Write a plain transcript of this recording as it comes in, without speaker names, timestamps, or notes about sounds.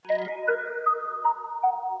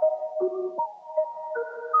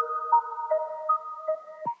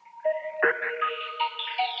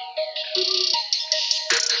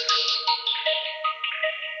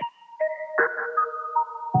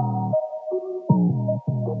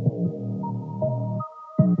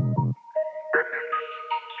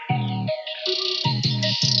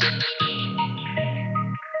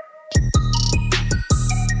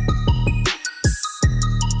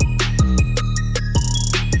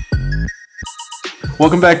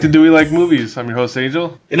Welcome back to Do We Like Movies? I'm your host,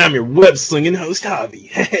 Angel. And I'm your web-slinging host, Javi.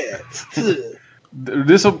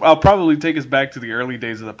 I'll probably take us back to the early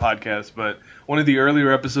days of the podcast, but one of the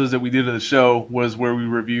earlier episodes that we did of the show was where we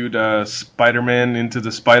reviewed Spider-Man Into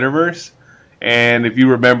the Spider-Verse. And if you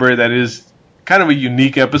remember, that is kind of a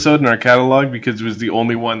unique episode in our catalog because it was the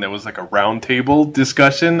only one that was like a roundtable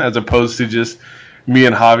discussion as opposed to just me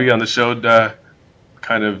and Javi on the show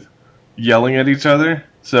kind of yelling at each other.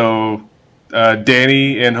 So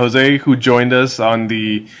Danny and Jose, who joined us on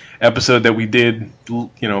the episode that we did,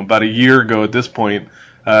 about a year ago at this point,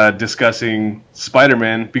 discussing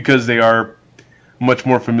Spider-Man, because they are much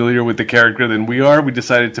more familiar with the character than we are, we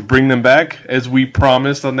decided to bring them back as we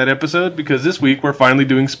promised on that episode, because this week we're finally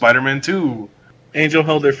doing Spider-Man 2. Angel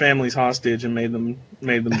held their families hostage and made them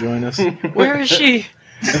join us. Where is she?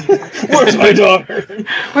 Where's my daughter?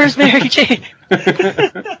 Where's Mary Jane?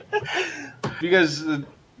 If you guys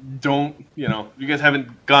if you guys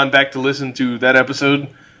haven't gone back to listen to that episode,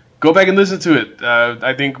 go back and listen to it.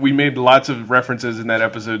 I think we made lots of references in that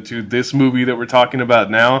episode to this movie that we're talking about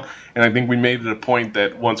now, and I think we made it a point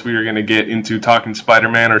that once we were going to get into talking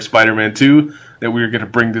Spider-Man or Spider-Man 2, that we were going to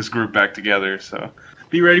bring this group back together. So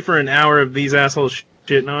be ready for an hour of these assholes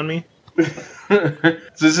shitting on me.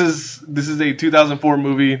 So this is a 2004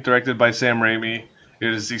 movie directed by Sam Raimi.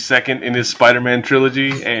 It is the second in his Spider-Man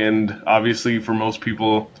trilogy, and obviously for most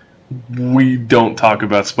people, we don't talk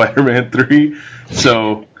about Spider-Man 3.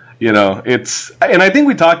 So, it's... And I think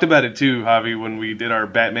we talked about it too, Javi, when we did our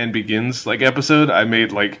Batman Begins episode. I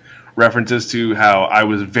made references to how I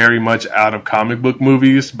was very much out of comic book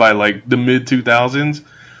movies by the mid-2000s.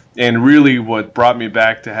 And really what brought me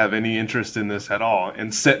back to have any interest in this at all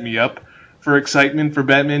and set me up for excitement for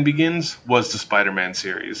Batman Begins was the Spider-Man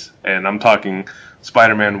series. And I'm talking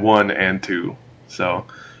Spider-Man 1 and 2. So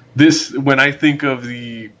when I think of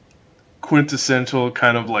the quintessential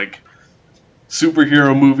kind of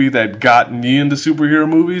superhero movie that got me into superhero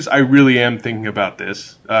movies, I really am thinking about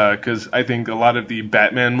this. Because I think a lot of the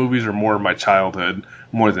Batman movies are more of my childhood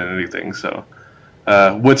more than anything. So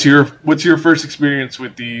what's your first experience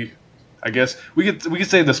with the... I guess we could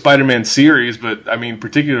say the Spider-Man series, but I mean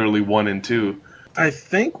particularly 1 and 2. I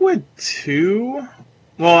think with 2,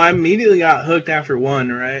 well, I immediately got hooked after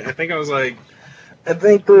 1, right? I think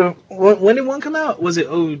when did 1 come out? Was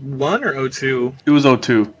it 01 or 02? It was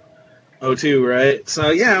 02. 02, right?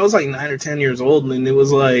 So yeah, I was 9 or 10 years old, and it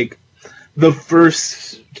was the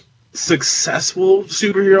first successful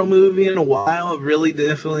superhero movie in a while. It really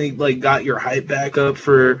definitely got your hype back up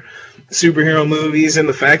for superhero movies, and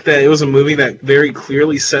the fact that it was a movie that very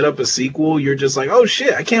clearly set up a sequel, you're just oh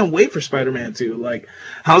shit, I can't wait for Spider-Man 2.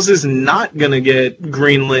 How's this not gonna get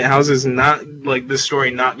greenlit? How's this not this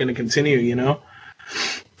story not gonna continue,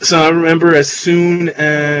 So I remember as soon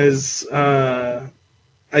as I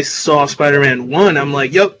saw Spider-Man 1, I'm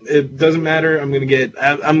yep, it doesn't matter,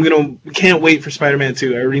 can't wait for Spider-Man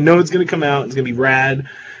 2. I already know it's gonna come out, it's gonna be rad.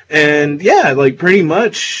 And yeah, pretty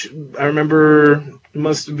much I remember it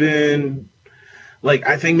must have been,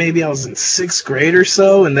 I think maybe I was in 6th grade or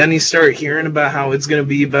so, and then you start hearing about how it's going to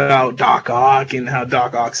be about Doc Ock and how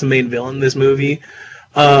Doc Ock's the main villain in this movie.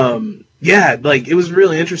 It was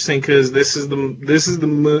really interesting because this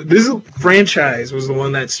franchise was the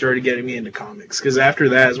one that started getting me into comics, because after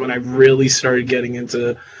that is when I really started getting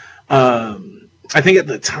into, I think at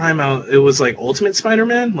the time it was Ultimate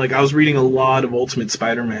Spider-Man. I was reading a lot of Ultimate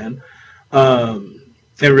Spider-Man.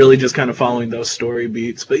 And really just kind of following those story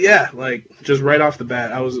beats. But yeah, just right off the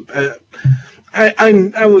bat,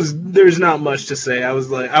 there's not much to say. I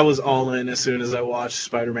was all in as soon as I watched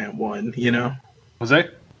Spider-Man 1, Jose?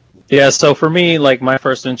 Yeah, so for me, my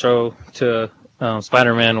first intro to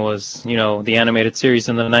Spider-Man was, the animated series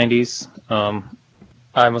in the 90s.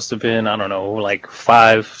 I must have been,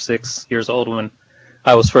 5, 6 years old when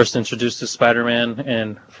I was first introduced to Spider-Man,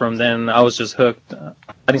 and from then I was just hooked. I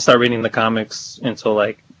didn't start reading the comics until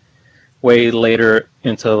way later,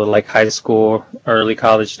 into high school, early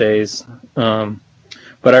college days. But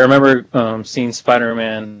I remember seeing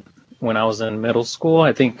Spider-Man when I was in middle school.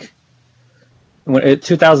 I think in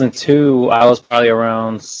 2002 I was probably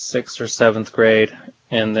around 6th or 7th grade,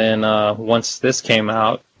 and then once this came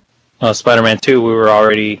out, Spider-Man 2, we were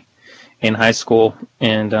already in high school,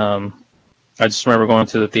 and I just remember going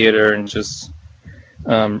to the theater and just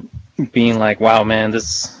being wow, man,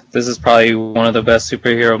 this is probably one of the best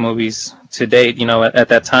superhero movies to date. At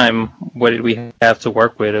that time, what did we have to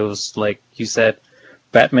work with? It was, you said,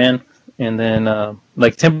 Batman, and then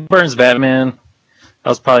Tim Burton's Batman. That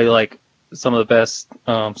was probably some of the best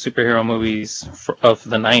superhero movies of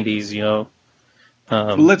the 90s.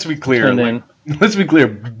 Let's be clear. let's be clear,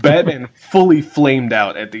 Batman fully flamed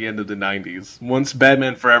out at the end of the 90s. Once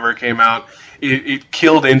Batman Forever came out, it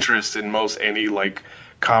killed interest in most any like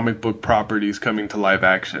comic book properties coming to live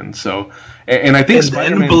action. So, and I think And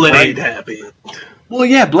Spider-Man then Blade happened. Well,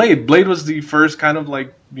 yeah, Blade. Blade was the first kind of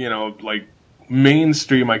like, like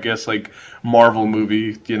mainstream, I guess, like Marvel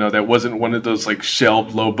movie, that wasn't one of those like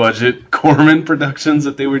shelved, low budget Corman productions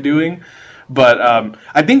that they were doing. But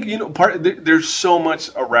I think there's so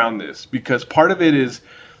much around this because part of it is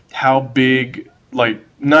how big, like,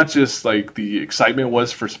 not just like the excitement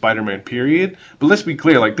was for Spider-Man period, but let's be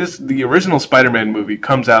clear, like the original Spider-Man movie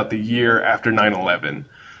comes out the year after 9/11.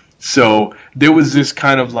 So there was this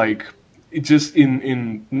kind of like, it just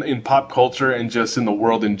in pop culture and just in the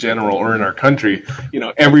world in general or in our country,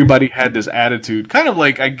 everybody had this attitude, kind of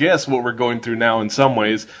like, I guess, what we're going through now in some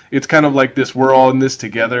ways. It's kind of like this, we're all in this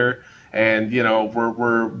together, and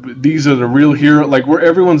we're these are the real hero, like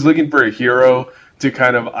everyone's looking for a hero to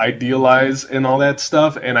kind of idealize and all that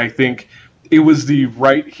stuff. And I think it was the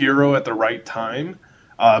right hero at the right time.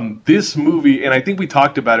 This movie, and I think we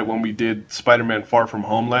talked about it when we did Spider-Man Far From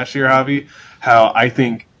Home last year, Javi, how I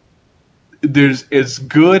think there's, as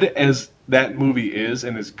good as that movie is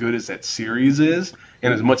and as good as that series is,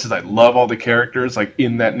 and as much as I love all the characters like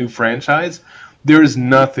in that new franchise, there is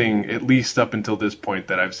nothing, at least up until this point,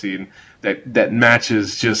 that I've seen that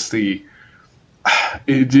matches just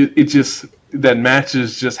that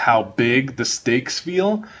matches just how big the stakes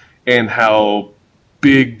feel and how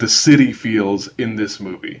big the city feels in this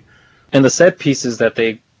movie. And the set pieces that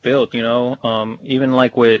they built, even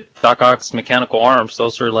like with Doc Ock's mechanical arms,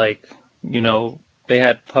 those were like, they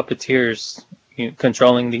had puppeteers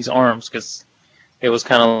controlling these arms because it was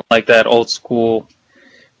kind of like that old school,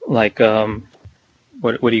 like,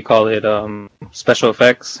 what do you call it, special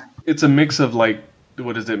effects? It's a mix of like,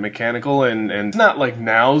 what is it, mechanical and it's not like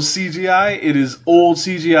now CGI, it is old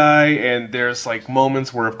CGI, and there's like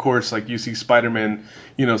moments where, of course, like you see Spider-Man,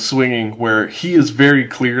 swinging, where he is very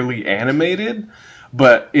clearly animated,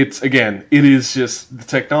 but it is just, the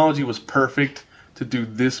technology was perfect to do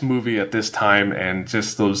this movie at this time, and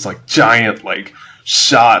just those like giant like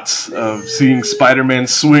shots of seeing Spider-Man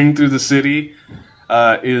swing through the city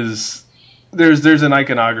there's an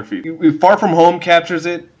iconography. Far From Home captures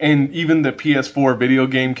it, and even the PS4 video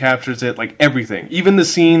game captures it, like everything. Even the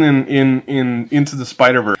scene in Into the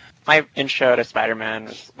Spider-Verse. My intro to Spider-Man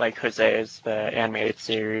was like Jose's, the animated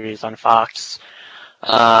series on Fox.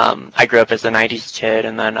 I grew up as a 90s kid,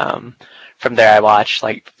 and then from there I watched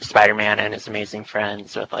like Spider-Man and His Amazing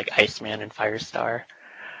Friends with like Iceman and Firestar.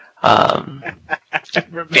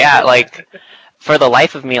 Yeah, like for the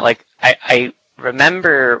life of me, like I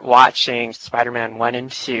remember watching Spider-Man 1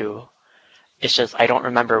 and 2. It's just I don't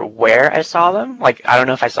remember where I saw them. Like, I don't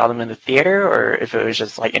know if I saw them in the theater or if it was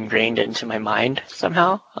just like ingrained into my mind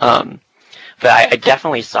somehow. But I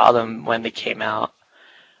definitely saw them when they came out.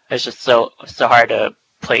 It's just so hard to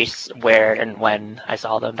place where and when I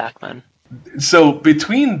saw them back then. So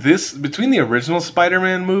between the original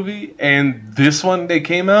Spider-Man movie and this one that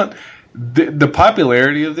came out, the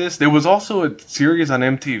popularity of this, there was also a series on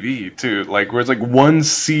MTV too, like where it's like one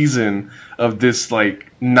season of this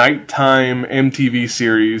like nighttime MTV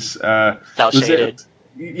series. Cell shaded.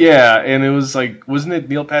 Yeah, and it was like, wasn't it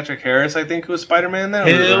Neil Patrick Harris, I think, who was Spider-Man then?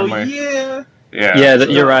 Hell yeah. Yeah,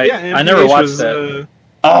 you're right. Yeah, I never watched was, that.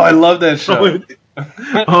 Oh, I love that show.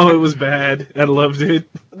 It was bad. I loved it.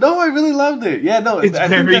 No, I really loved it. Yeah, no, It's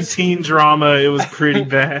very teen drama. It was pretty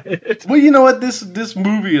bad. Well, you know what? This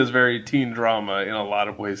movie is very teen drama in a lot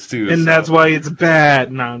of ways too, And so. that's why it's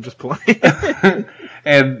bad. No, I'm just playing.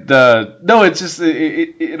 And no, it's just,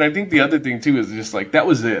 and I think the other thing too is just like that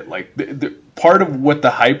was it. Like the part of what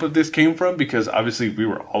the hype of this came from, because obviously we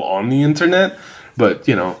were all on the internet. But,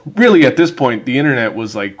 really at this point, the internet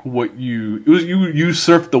was like you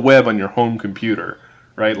surfed the web on your home computer,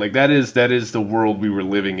 right? Like that is the world we were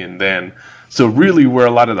living in then. So really where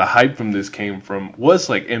a lot of the hype from this came from was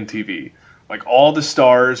like MTV. Like all the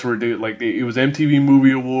stars were doing, like it was MTV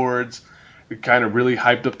Movie Awards. It kind of really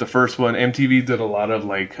hyped up the first one. MTV did a lot of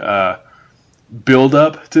like build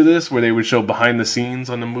up to this where they would show behind the scenes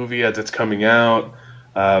on the movie as it's coming out.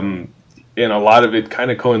 And a lot of it kind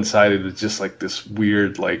of coincided with just like this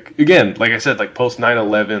weird, like, again, like I said, like post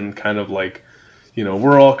 9/11 kind of like,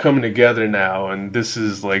 we're all coming together now, and this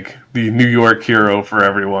is like the New York hero for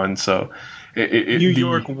everyone. So New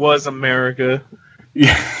York was America.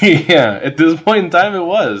 Yeah, at this point in time it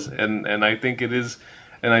was, and I think it is,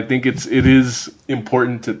 and I think it is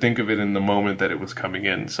important to think of it in the moment that it was coming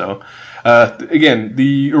in. So again,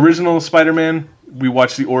 the original Spider-Man, we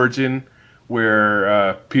watched the origin.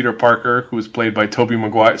 where Peter Parker, who was played by Tobey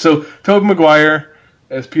Maguire. So Tobey Maguire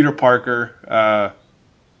as Peter Parker.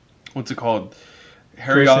 What's it called?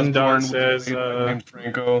 Harry Kirsten Osborn Dunst was as, played by James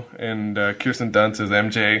Franco, and Kirsten Dunst as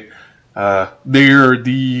MJ. They're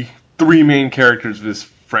the three main characters of this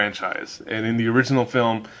franchise. And in the original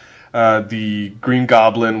film, the Green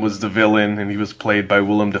Goblin was the villain, and he was played by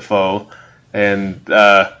Willem Dafoe. And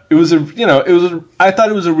I thought it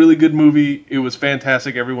was a really good movie. It was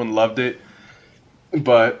fantastic. Everyone loved it.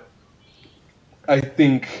 But I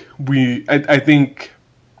think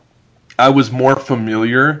I was more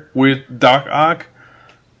familiar with Doc Ock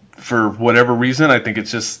for whatever reason. I think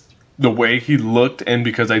it's just the way he looked, and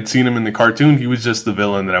because I'd seen him in the cartoon, he was just the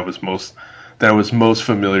villain that I was most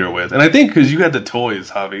familiar with. And I think because you had the toys,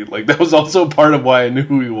 Javi, like that was also part of why I knew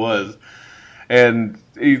who he was. And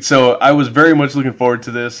so I was very much looking forward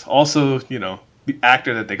to this. Also, the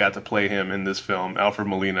actor that they got to play him in this film, Alfred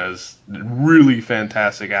Molina, is a really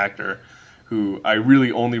fantastic actor who I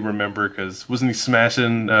really only remember because wasn't he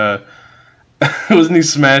smashing what's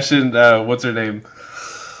her name?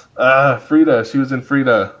 Frida. She was in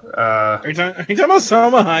Frida. Are you talking about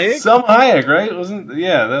Salma Hayek? Salma Hayek, right?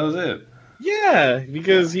 That was it. Yeah,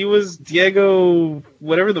 because he was Diego,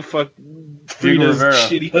 whatever the fuck Frida's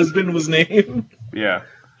shitty husband was named. Yeah.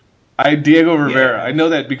 Diego Rivera. Yeah. I know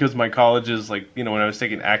that because my college is when I was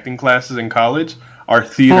taking acting classes in college, our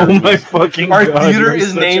theater theater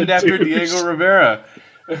is named after Diego Rivera.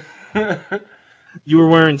 You were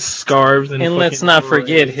wearing scarves and let's not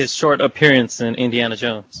forget his short appearance in Indiana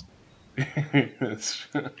Jones.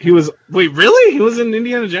 He was really? He was in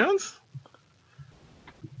Indiana Jones?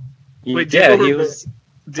 He was.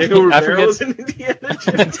 Diego Rivera was in Indiana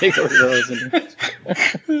Jones. Diego Rivera was in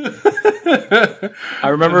Indiana. I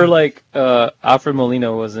remember Alfred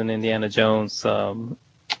Molina was in Indiana Jones.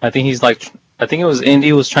 I think it was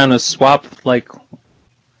Indy was trying to swap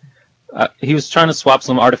he was trying to swap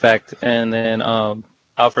some artifact, and then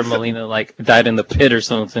Alfred Molina died in the pit or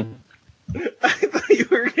something. I thought you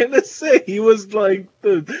were gonna say he was like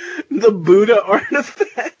the Buddha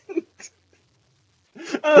artifact.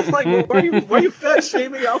 I was like, well, why are you fat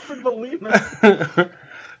shaming Alfred Molina?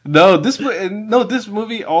 No, this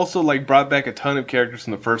movie also brought back a ton of characters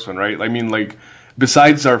from the first one, right? I mean,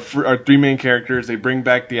 besides our three main characters, they bring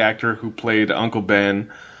back the actor who played Uncle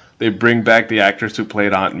Ben. They bring back the actors who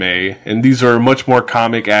played Aunt May, and these are much more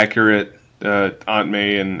comic accurate Aunt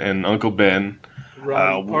May and Uncle Ben.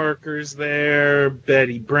 Robbie Parker's there.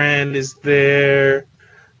 Betty Brand is there.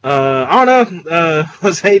 I don't know.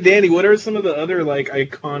 Hey, Danny, what are some of the other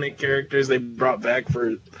iconic characters they brought back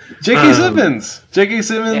for? J.K. Simmons. J.K.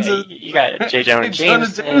 Simmons. Yeah, you got J. Jonah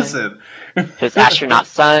Jameson. His astronaut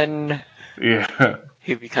son. Yeah.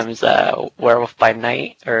 Who becomes a werewolf by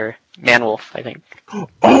night, or man-wolf, I think.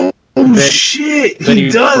 Oh shit! He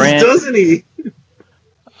does, doesn't he?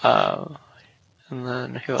 And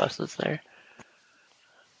then who else is there?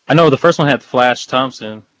 I know the first one had Flash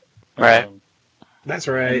Thompson. Right. That's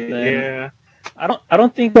right. Yeah. I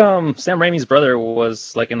don't think Sam Raimi's brother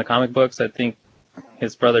was in the comic books. I think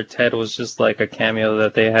his brother Ted was just a cameo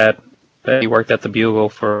that they had. That he worked at the Bugle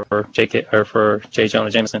for J.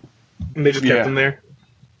 Jonah Jameson. And they just kept him there.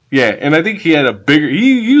 Yeah, and I think he had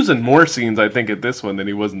he was in more scenes, I think, at this one than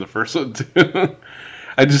he was in the first one, too.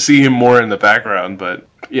 I just see him more in the background, but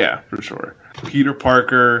yeah, for sure. Peter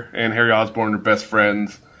Parker and Harry Osborn are best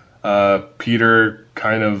friends. Peter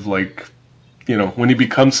kind of when he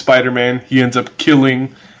becomes Spider-Man, he ends up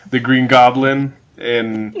killing the Green Goblin,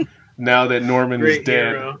 and now that Norman is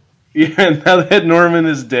dead... Hero. Yeah, now that Norman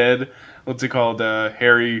is dead, what's it called?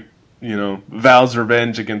 Harry, vows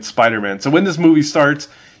revenge against Spider-Man. So when this movie starts...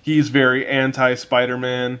 He's very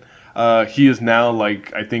anti-Spider-Man. He is now,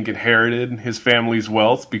 I think, inherited his family's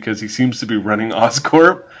wealth because he seems to be running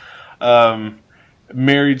Oscorp.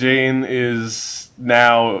 Mary Jane is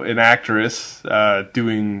now an actress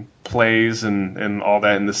doing plays and all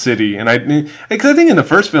that in the city. And I think in the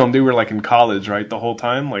first film they were in college, right, the whole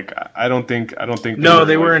time. I don't think. No,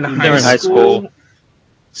 they were in high school.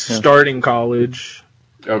 Starting college.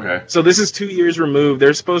 Okay. So this is 2 years removed.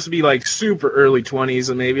 They're supposed to be super early 20s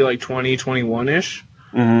and maybe 20, 21-ish.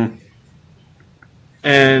 Mm-hmm.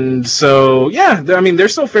 And so, yeah, they're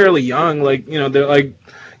still fairly young. They're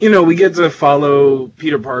we get to follow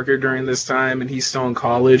Peter Parker during this time, and he's still in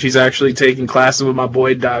college. He's actually taking classes with my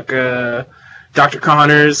boy Dr.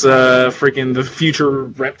 Connors, freaking the future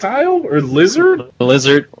reptile or lizard? The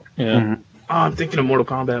lizard, yeah. Mm-hmm. Oh, I'm thinking of Mortal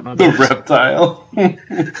Kombat. The reptile.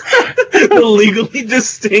 The legally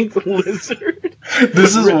distinct lizard.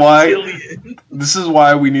 This is why. Reptilian. This is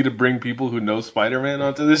why we need to bring people who know Spider-Man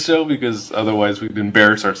onto this show, because otherwise we'd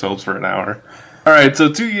embarrass ourselves for an hour. All right,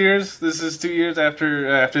 so 2 years. This is 2 years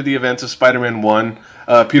after the events of Spider-Man 1.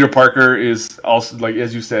 Peter Parker is also, like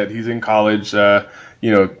as you said, he's in college,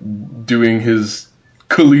 doing his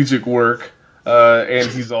collegiate work, and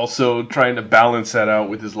he's also trying to balance that out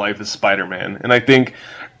with his life as Spider-Man. And I think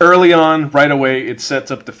early on, right away, it sets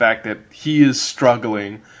up the fact that he is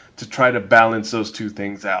struggling to try to balance those two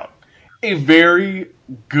things out. A very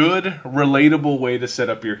good, relatable way to set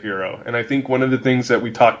up your hero. And I think one of the things that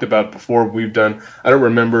we talked about before we've done, I don't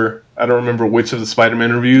remember which of the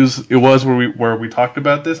Spider-Man reviews it was where we talked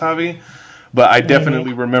about this, Javi, but I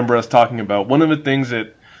definitely remember us talking about one of the things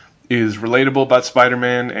that is relatable about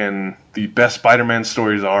Spider-Man and the best Spider-Man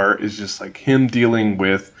stories is just like him dealing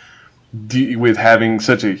with having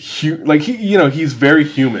such a he's very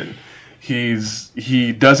human.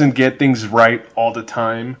 He doesn't get things right all the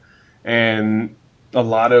time, and a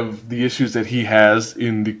lot of the issues that he has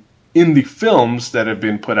in the films that have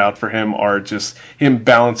been put out for him are just him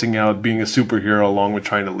balancing out being a superhero along with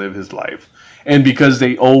trying to live his life. And because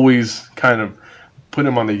they always kind of put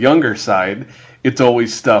him on the younger side, it's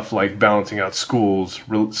always stuff like balancing out school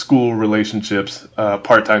relationships,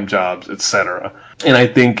 part-time jobs, etc. And I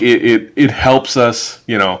think it helps us,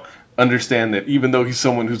 understand that even though he's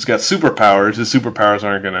someone who's got superpowers, his superpowers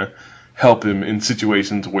aren't going to help him in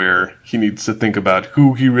situations where he needs to think about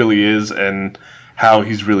who he really is and how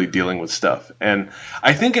he's really dealing with stuff. And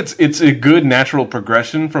I think it's a good natural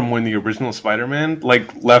progression from when the original Spider-Man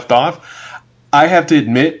left off. I have to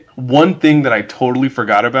admit, one thing that I totally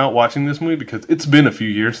forgot about watching this movie, because it's been a few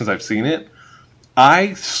years since I've seen it,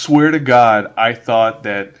 I swear to God, I thought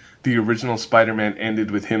that the original Spider-Man ended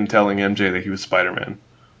with him telling MJ that he was Spider-Man.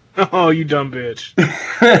 Oh, you dumb bitch.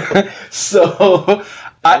 So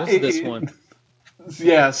this one.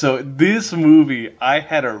 Yeah, so this movie, I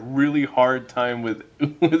had a really hard time with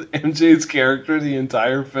MJ's character the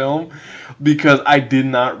entire film, because I did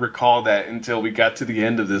not recall that until we got to the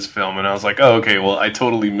end of this film, and I was like, oh, okay, well, I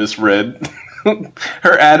totally misread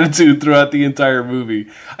her attitude throughout the entire movie.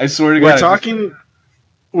 I swear to God.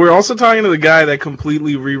 We're also talking to the guy that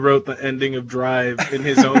completely rewrote the ending of Drive in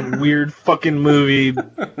his own weird fucking movie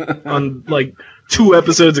on 2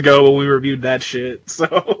 episodes ago when we reviewed that shit.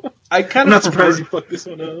 So I'm not surprised you fucked this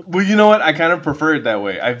one up. Well, you know what? I kind of prefer it that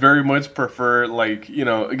way. I very much prefer,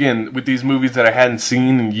 again, with these movies that I hadn't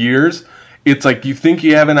seen in years, it's like you think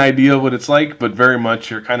you have an idea of what it's like, but very much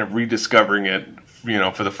you're kind of rediscovering it,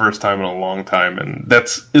 for the first time in a long time. And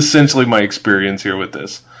that's essentially my experience here with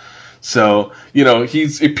this. So,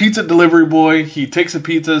 he's a pizza delivery boy. He takes the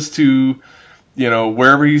pizzas to,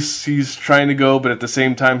 wherever he's trying to go, but at the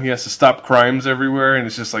same time he has to stop crimes everywhere. And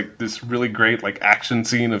it's just like this really great action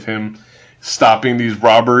scene of him stopping these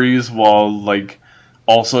robberies while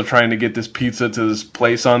also trying to get this pizza to this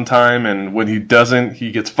place on time. And when he doesn't,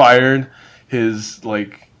 he gets fired. His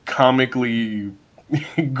comically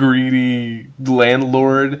greedy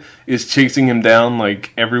landlord is chasing him down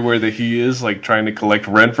everywhere that he is, trying to collect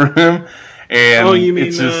rent from him. And you mean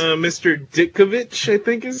Mr. Ditkovich, I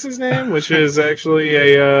think is his name, which is actually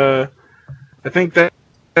I think that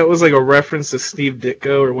was a reference to Steve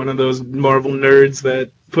Ditko, or one of those Marvel nerds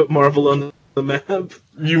that put Marvel on the map.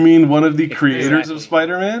 You mean one of the creators of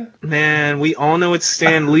Spider-Man? Man, we all know it's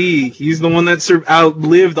Stan Lee. He's the one that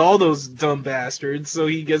outlived all those dumb bastards, so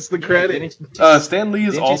he gets the credit. Stan Lee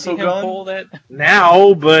is also gone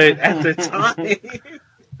now, but at the time,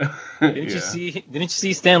 Didn't you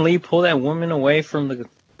see Stan Lee pull that woman away from the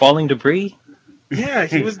falling debris? Yeah,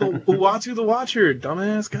 he was the Uatu the Watcher,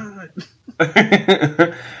 dumbass god.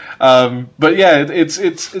 But yeah,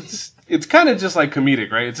 it's kind of just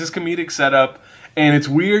comedic, right? It's this comedic setup. And it's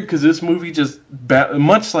weird because this movie just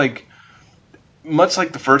much like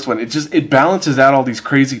the first one, it balances out all these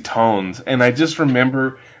crazy tones. And I just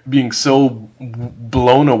remember being so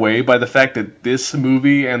blown away by the fact that this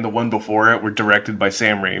movie and the one before it were directed by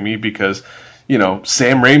Sam Raimi, because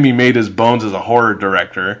Sam Raimi made his bones as a horror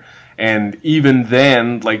director. And even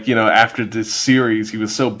then, after this series, he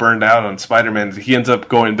was so burned out on Spider-Man, he ends up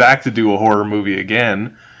going back to do a horror movie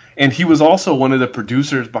again. And he was also one of the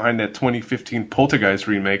producers behind that 2015 Poltergeist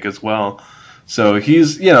remake as well. So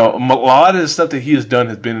he's, a lot of the stuff that he has done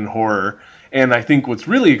has been in horror. And I think what's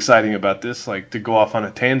really exciting about this, to go off on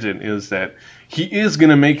a tangent, is that he is going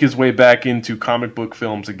to make his way back into comic book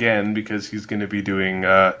films again, because he's going to be doing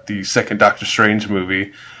the second Doctor Strange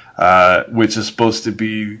movie, which is supposed to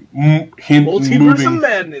be Multiverse of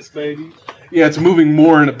Madness, baby. Yeah, it's moving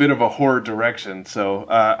more in a bit of a horror direction. So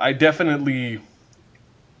I definitely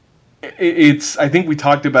it's I think we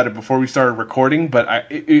talked about it before we started recording, but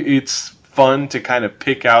it's fun to kind of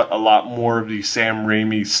pick out a lot more of the Sam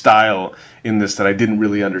Raimi style in this that I didn't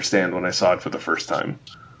really understand when I saw it for the first time.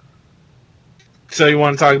 So you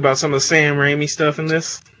want to talk about some of the Sam Raimi stuff in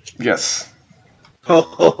this? Yes.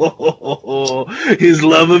 Oh, his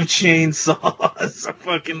love of chainsaws. I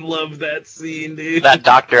fucking love that scene, dude. That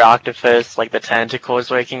Dr. Octopus, like the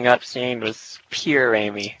tentacles waking up scene was pure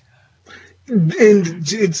Raimi. And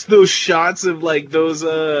it's those shots of like those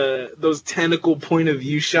tentacle point of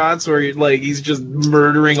view shots where like he's just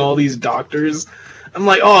murdering all these doctors. I'm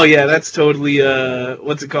like, oh yeah, that's totally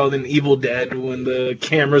what's it called in Evil Dead when the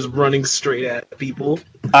camera's running straight at people.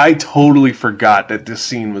 I totally forgot that this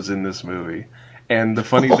scene was in this movie. And the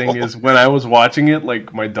funny thing is, when I was watching it,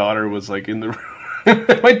 like, my daughter was, like, in the room.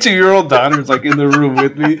 My 2-year-old daughter was, like, in the room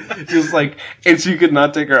with me. Just, like, and she could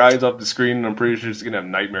not take her eyes off the screen, and I'm pretty sure she's going to have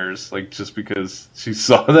nightmares, like, just because she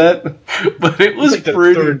saw that. But it was like the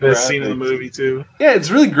pretty third best graphic. scene in the movie, too. Yeah,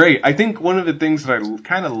 it's really great. I think one of the things that I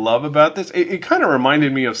kind of love about this, it kind of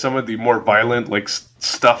reminded me of some of the more violent, like,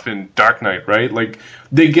 stuff in Dark Knight, right? Like,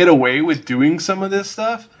 they get away with doing some of this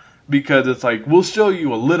stuff because it's like, we'll show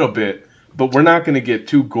you a little bit, but we're not going to get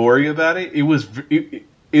too gory about it.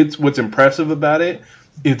 It's what's impressive about it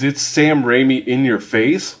is it's Sam Raimi in your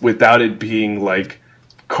face without it being like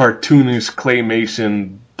cartoonish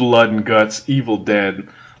claymation, blood and guts, Evil Dead.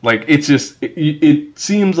 Like it's just it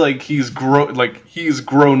seems like he's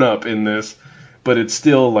grown up in this, but it's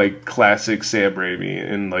still like classic Sam Raimi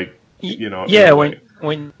and like yeah.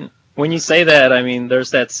 When you say that, I mean,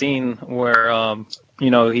 there's that scene where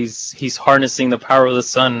he's harnessing the power of the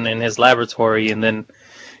sun in his laboratory, and then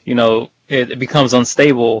it becomes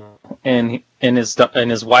unstable, and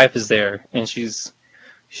his wife is there, and she's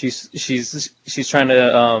trying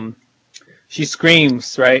to she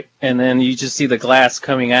screams, right, and then you just see the glass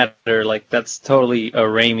coming at her. Like that's totally a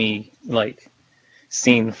Raimi like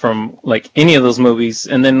scene from like any of those movies.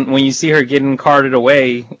 And then when you see her getting carted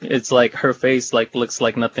away, it's like her face like looks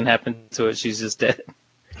like nothing happened to it. She's just dead.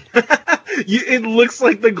 It looks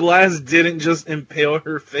like the glass didn't just impale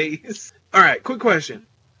her face. All right, quick question.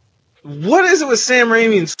 What is it with Sam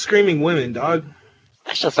Raimi and screaming women, dog?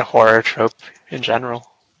 That's just a horror trope in general.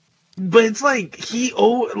 But it's like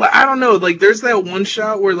I don't know. Like there's that one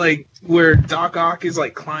shot where Doc Ock is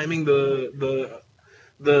like climbing the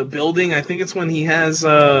building. I think it's when he has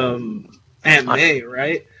Aunt May,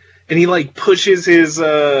 right? And he like pushes his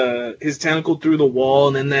tentacle through the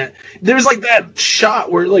wall, and then there's like that shot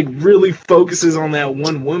where it like really focuses on that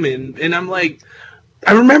one woman, and I'm like,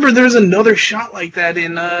 I remember there's another shot like that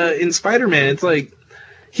in Spider-Man. It's like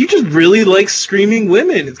he just really likes screaming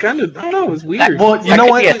women. It's kind of, I don't know, it's weird. That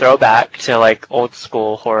could be a throwback to like old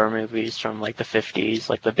school horror movies from like the 50s,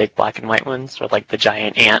 like the big black and white ones, with like the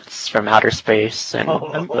giant ants from outer space and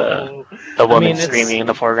the woman screaming in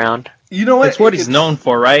the foreground. You know what? It's what he's known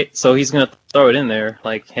for, right? So he's gonna throw it in there,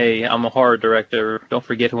 like, "Hey, I'm a horror director. Don't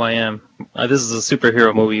forget who I am. This is a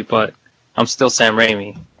superhero movie, but I'm still Sam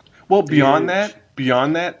Raimi." Well, beyond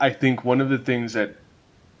that, I think one of the things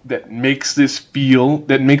that makes this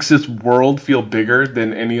world feel bigger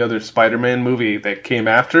than any other Spider-Man movie that came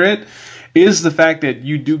after it is the fact that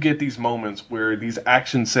you do get these moments where these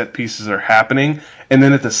action set pieces are happening, and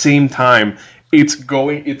then at the same time,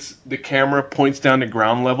 the camera points down to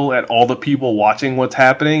ground level at all the people watching what's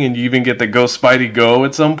happening, and you even get the Go Spidey Go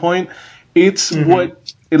at some point. It's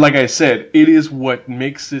like I said, it is what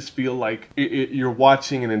makes this feel like you're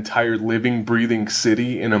watching an entire living, breathing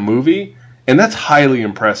city in a movie, and that's highly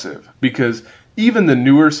impressive, because even the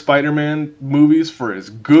newer Spider-Man movies, for as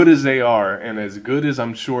good as they are, and as good as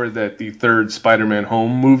I'm sure that the third Spider-Man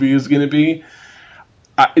Home movie is going to be,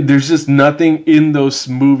 there's just nothing in those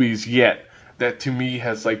movies yet that to me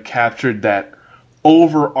has like captured that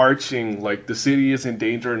overarching, like, the city is in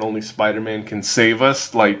danger and only Spider-Man can save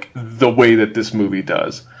us, like the way that this movie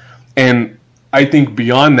does. And I think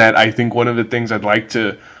beyond that, I think one of the things I'd like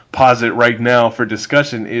to posit right now for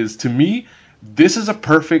discussion is, to me, this is a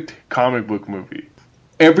perfect comic book movie.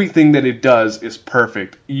 Everything that it does is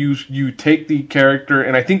perfect. You take the character,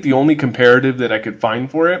 and I think the only comparative that I could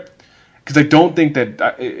find for it, because I don't think that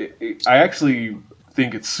I actually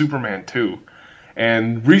think it's Superman 2.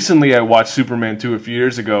 And recently I watched Superman 2 a few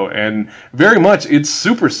years ago, and very much it's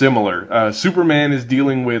super similar. Superman is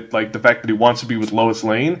dealing with like the fact that he wants to be with Lois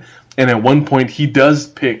Lane, and at one point he does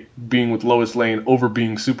pick being with Lois Lane over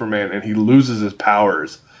being Superman, and he loses his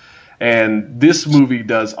powers. And this movie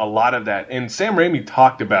does a lot of that. And Sam Raimi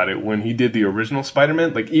talked about it when he did the original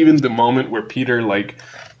Spider-Man. Like, even the moment where Peter, like,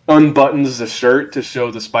 unbuttons the shirt to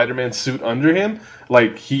show the Spider-Man suit under him,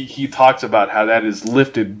 like he talks about how that is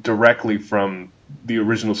lifted directly from the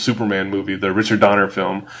original Superman movie, the Richard Donner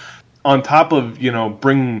film. On top of,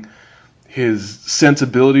 bringing his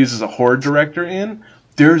sensibilities as a horror director in,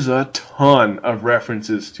 there's a ton of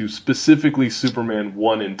references to specifically Superman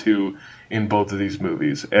 1 and 2 in both of these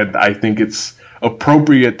movies. And I think it's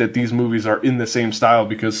appropriate that these movies are in the same style,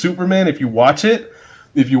 because Superman, if you watch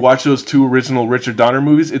those two original Richard Donner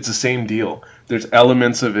movies, it's the same deal. There's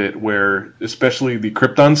elements of it where, especially the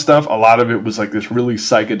Krypton stuff, a lot of it was like this really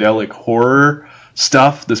psychedelic horror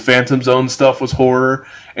stuff. This Phantom Zone stuff was horror.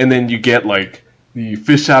 And then you get like the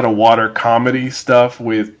fish out of water comedy stuff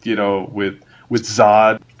with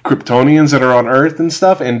Zod, Kryptonians that are on Earth and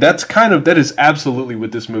stuff. And that is absolutely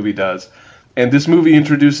what this movie does. And this movie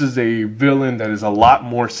introduces a villain that is a lot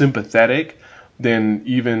more sympathetic than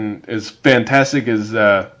even as fantastic as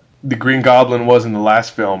the Green Goblin was in the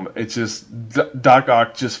last film. It's just Doc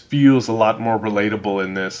Ock just feels a lot more relatable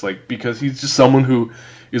in this, like, because he's just someone who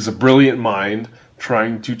is a brilliant mind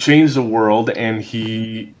trying to change the world, and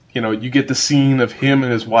he, you get the scene of him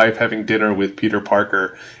and his wife having dinner with Peter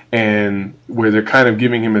Parker, and where they're kind of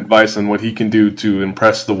giving him advice on what he can do to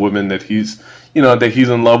impress the woman that he's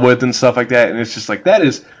in love with and stuff like that. And it's just like, that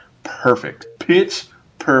is perfect, pitch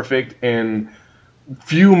perfect, and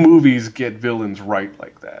few movies get villains right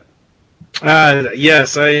like that.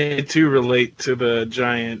 Yes, I too relate to the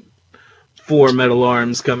giant 4 metal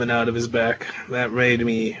arms coming out of his back. That made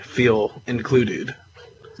me feel included.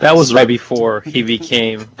 That was right before he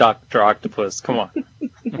became Dr. Octopus. Come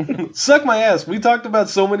on. Suck my ass. We talked about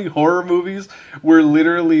so many horror movies where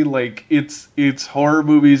literally, like, it's horror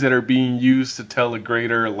movies that are being used to tell a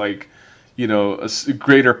greater, like, a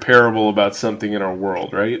greater parable about something in our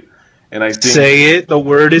world, right? And I think, say it. The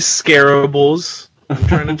word is scarables. I'm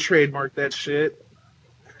trying to trademark that shit.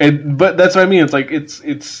 But that's what I mean. It's like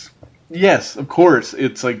it's yes, of course.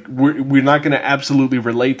 It's like we're not going to absolutely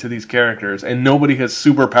relate to these characters, and nobody has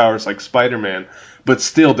superpowers like Spider-Man. But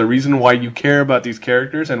still, the reason why you care about these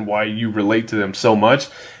characters and why you relate to them so much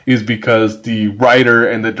is because the writer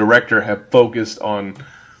and the director have focused on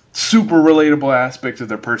super relatable aspects of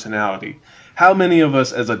their personality. How many of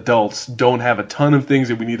us as adults don't have a ton of things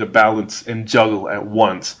that we need to balance and juggle at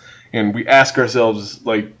once? And we ask ourselves,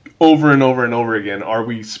 like, over and over and over again, are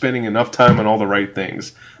we spending enough time on all the right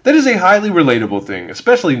things? That is a highly relatable thing,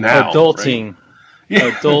 especially now. Adulting. Right?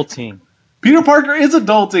 Yeah. Adulting. Peter Parker is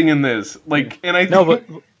adulting in this. Like, and I think...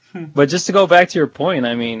 No, but just to go back to your point,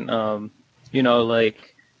 I mean,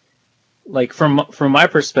 like from my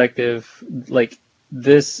perspective, like,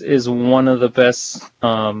 this is one of the best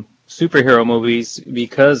superhero movies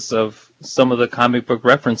because of some of the comic book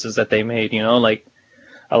references that they made. Like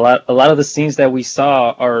a lot of the scenes that we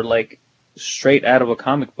saw are like straight out of a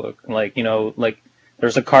comic book. Like, like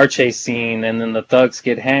there's a car chase scene and then the thugs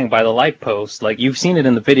get hanged by the light post. Like, you've seen it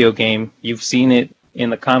in the video game, you've seen it in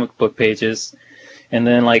the comic book pages, and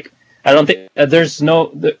then like I don't think there's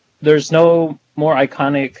no more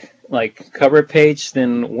iconic like cover page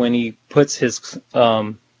than when he puts his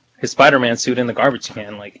Spider-Man suit in the garbage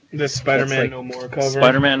can, like the Spider-Man like, No More cover.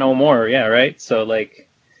 Spider-Man No More, yeah, right. So like,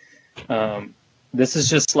 this is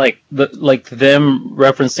just like them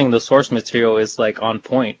referencing the source material is like on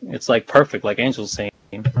point. It's like perfect, like Angel's saying.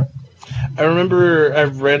 I remember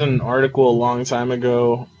I've read an article a long time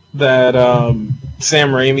ago that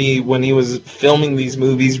Sam Raimi, when he was filming these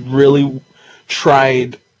movies, really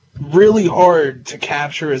tried really hard to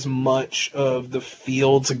capture as much of the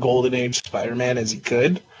feel to Golden Age Spider-Man as he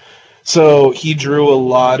could. So he drew a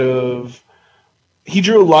lot of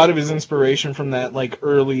his inspiration from that, like,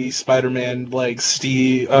 early Spider-Man, like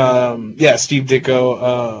Steve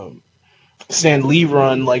Ditko, Stan Lee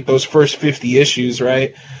run, like those first 50 issues,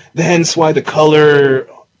 right? Hence why the color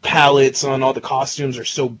palettes on all the costumes are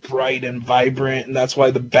so bright and vibrant, and that's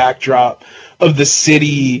why the backdrop of the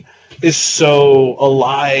city is so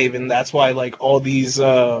alive, and that's why, like, all these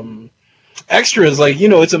extras, like,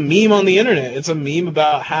 it's a meme on the internet. It's a meme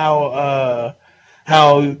about how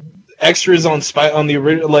extras on the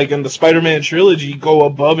original, like in the Spider-Man trilogy, go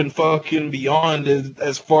above and fucking beyond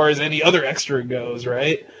as far as any other extra goes,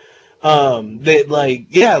 right? That, like,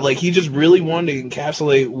 yeah, like, he just really wanted to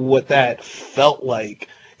encapsulate what that felt like,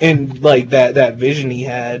 and like that vision he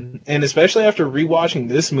had, and especially after rewatching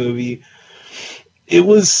this movie, it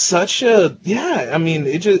was such a, I mean,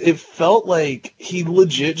 it felt like he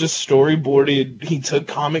legit just storyboarded. He took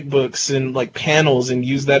comic books and like panels and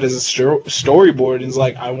used that as a storyboard, and is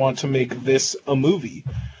like, I want to make this a movie.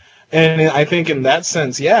 And I think in that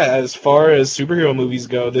sense, yeah, as far as superhero movies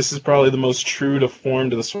go, this is probably the most true to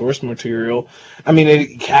form to the source material. I mean,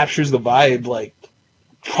 it captures the vibe, like,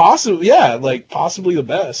 possibly the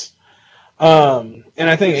best. And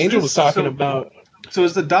I think Angel was talking about... So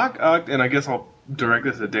is the Doc Ock, and I guess I'll direct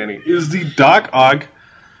this at Danny, is the Doc Ock,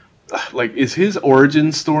 like, is his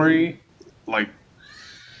origin story, like,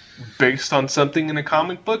 based on something in a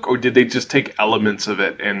comic book, or did they just take elements of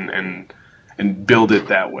it and build it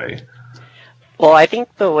that way? Well, I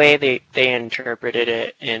think the way they interpreted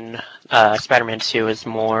it in Spider-Man 2 is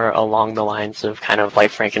more along the lines of kind of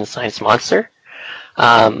like Frankenstein's monster.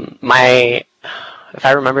 If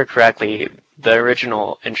I remember correctly, the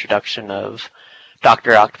original introduction of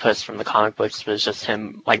Dr. Octopus from the comic books was just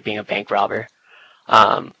him like being a bank robber,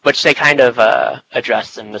 which they kind of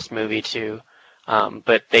addressed in this movie too,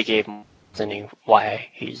 but they gave reasoning why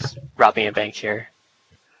he's robbing a bank here.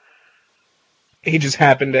 He just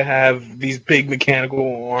happened to have these big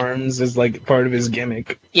mechanical arms as like part of his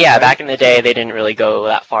gimmick. Yeah, back in the day, they didn't really go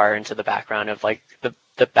that far into the background of like the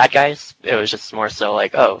bad guys. It was just more so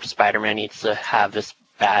like, oh, Spider-Man needs to have this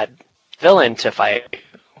bad villain to fight.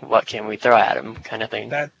 What can we throw at him, kind of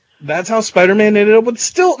thing. That's how Spider-Man ended up with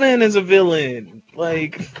Stiltman as a villain.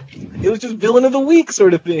 Like, it was just villain of the week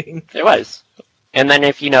sort of thing. It was. And then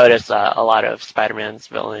if you notice, a lot of Spider-Man's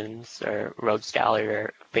villains or Rogues Gallery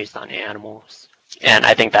are based on animals. And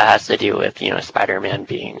I think that has to do with, Spider-Man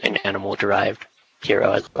being an animal-derived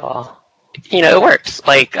hero as well. It works.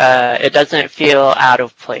 Like, it doesn't feel out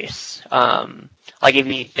of place. Like, if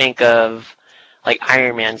you think of, like,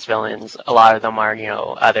 Iron Man's villains, a lot of them are,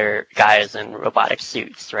 other guys in robotic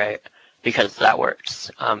suits, right? Because that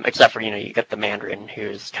works. Except for, you get the Mandarin,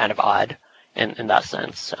 who's kind of odd in that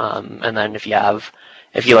sense. And then if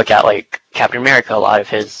you look at, like, Captain America, a lot of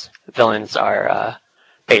his villains are,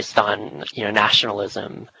 based on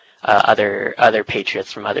nationalism, other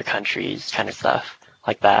patriots from other countries, kind of stuff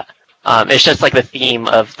like that. It's just like the theme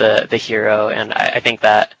of the hero, and I think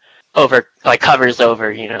that covers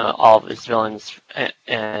over all of his villains,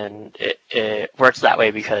 and it works that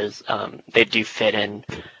way because they do fit in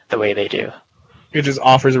the way they do. It just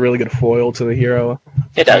offers a really good foil to the hero.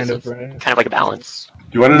 It does. It's kind of like a balance. Do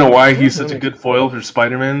you want to know why he's such a good foil for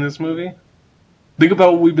Spider-Man in this movie? Think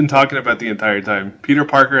about what we've been talking about the entire time. Peter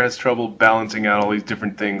Parker has trouble balancing out all these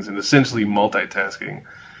different things and essentially multitasking.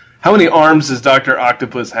 How many arms does Dr.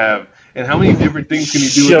 Octopus have? And how many different things can he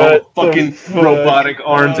do with all the fucking robotic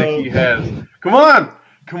arms that he has? Come on!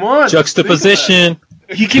 Juxtaposition.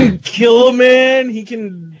 He can kill a man, he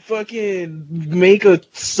can fucking make a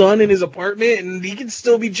sun in his apartment, and he can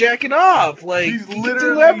still be jacking off. Like, he can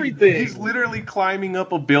do everything. He's literally climbing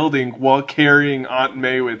up a building while carrying Aunt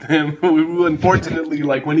May with him. Unfortunately,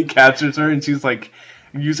 like, when he captures her and she's, like,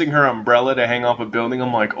 using her umbrella to hang off a building,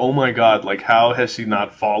 I'm like, oh my god, like, how has she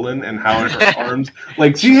not fallen? And how are her arms?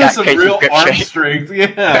 Like, she has some real arm strength.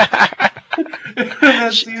 Yeah.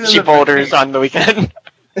 She boulders on the weekend.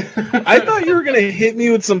 I thought you were going to hit me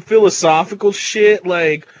with some philosophical shit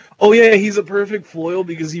like, oh yeah, he's a perfect foil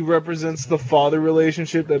because he represents the father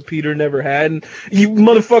relationship that Peter never had. And you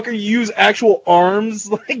motherfucker use actual arms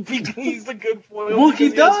like because he's a good foil. Well, he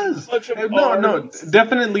does. No,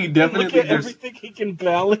 definitely. Look at everything he can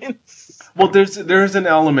balance. Well, there's an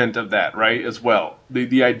element of that, right, as well.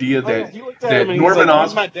 The idea that Norman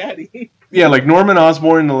Osborn, my daddy. Yeah, like Norman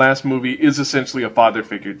Osborn in the last movie is essentially a father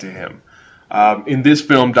figure to him. In this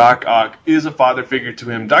film, Doc Ock is a father figure to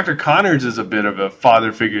him. Dr. Connors is a bit of a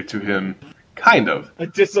father figure to him. Kind of. A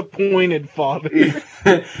disappointed father.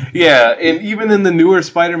 Yeah, and even in the newer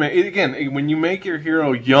Spider-Man, again, when you make your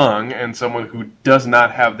hero young and someone who does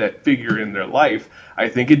not have that figure in their life, I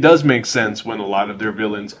think it does make sense when a lot of their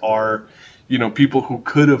villains are, people who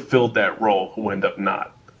could have filled that role who end up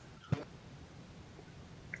not.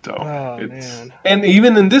 So man. And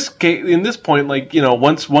even in this case, in this point, like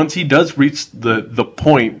once he does reach the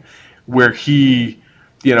point where he,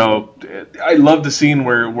 I love the scene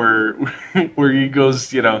where he goes,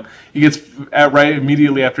 he gets right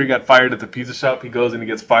immediately after he got fired at the pizza shop, he goes and he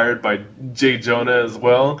gets fired by Jay Jonah as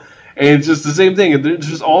well, and it's just the same thing. And there's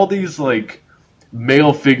just all these like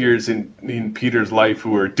male figures in Peter's life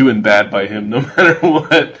who are doing bad by him no matter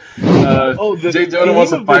what. Jay Jonah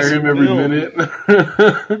wants to fire him every minute.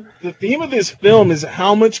 The theme of this film is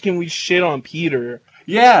how much can we shit on Peter?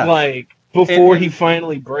 Yeah. Like, before he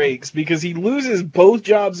finally breaks, because he loses both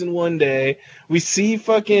jobs in one day. We see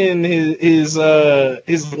fucking his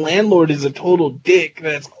landlord is a total dick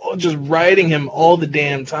that's just riding him all the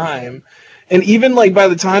damn time. And even, like, by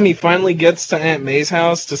the time he finally gets to Aunt May's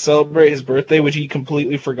house to celebrate his birthday, which he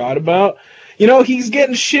completely forgot about, he's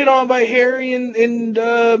getting shit on by Harry and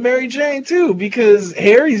Mary Jane too, because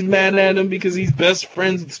Harry's mad at him because he's best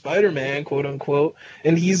friends with Spider-Man, quote unquote,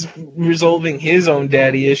 and he's resolving his own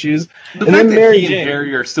daddy issues. The and fact then that Mary he Jane. and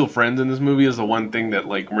Harry are still friends in this movie is the one thing that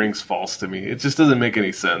like rings false to me. It just doesn't make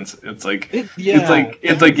any sense. It's like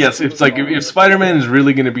if Spider-Man is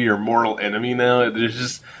really going to be your mortal enemy now,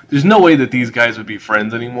 there's no way that these guys would be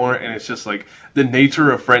friends anymore. And it's just like the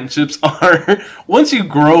nature of friendships are once you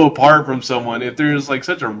grow apart from someone, if there's like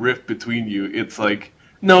such a rift between you, it's like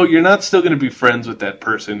no, you're not still going to be friends with that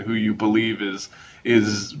person who you believe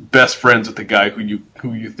is best friends with the guy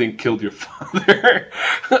who you think killed your father.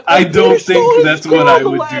 I don't think that's what I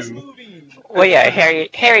would do. Well, yeah,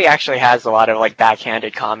 Harry actually has a lot of like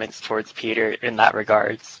backhanded comments towards Peter in that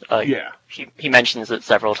regards. He mentions it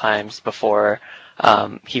several times before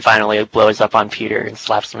he finally blows up on Peter and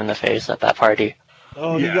slaps him in the face at that party.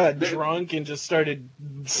 Oh, he got drunk and just started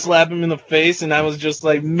slapping him in the face, and I was just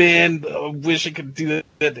like, man, I wish I could do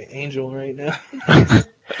that to Angel right now.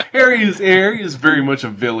 Harry is very much a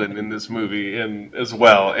villain in this movie, and as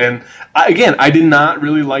well. And I did not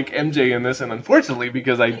really like MJ in this, and unfortunately,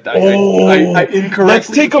 because I incorrectly. Let's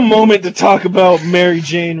take a moment to talk about Mary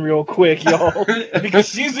Jane real quick, y'all, because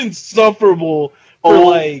she's insufferable for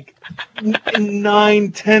like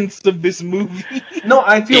 9/10 of this movie. No,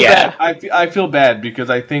 I feel bad. I feel bad because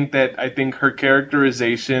I think her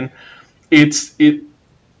characterization,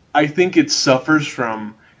 I think it suffers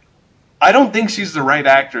from. I don't think she's the right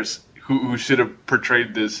actress who should have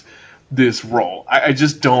portrayed this role. I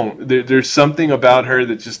just don't. There's something about her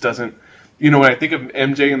that just doesn't. When I think of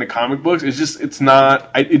MJ in the comic books, it's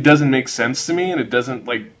not. It doesn't make sense to me, and it doesn't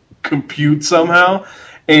like compute somehow.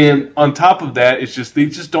 And on top of that, it's just they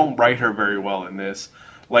just don't write her very well in this.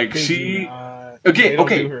 Like they okay, don't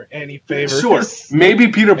do her any favors. Sure, maybe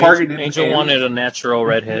Peter Parker didn't. Angel wanted a natural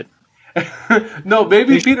redhead. No,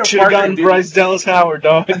 maybe Peter should Parker have gotten Bryce Dallas Howard,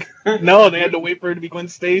 dog. No, they had to wait for her to be Gwen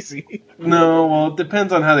Stacy. No, well, it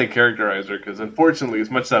depends on how they characterize her. Because unfortunately,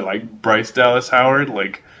 as much as I like Bryce Dallas Howard,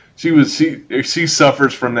 like she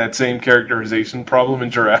suffers from that same characterization problem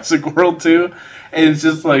in Jurassic World too, and it's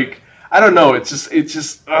just like. I don't know. It's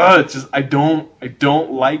just. I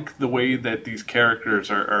don't like the way that these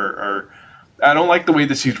characters are. I don't like the way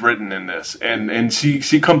that she's written in this, and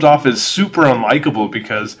she comes off as super unlikable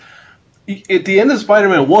because at the end of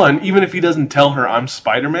Spider-Man 1, even if he doesn't tell her I'm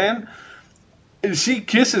Spider-Man, she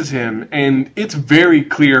kisses him, and it's very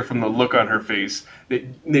clear from the look on her face that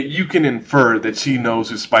you can infer that she knows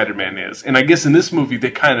who Spider-Man is. And I guess in this movie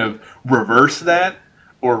they kind of reverse that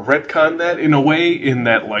or retcon that in a way, in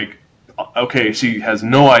that like. Okay, she has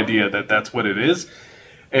no idea that that's what it is,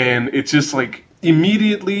 and it's just like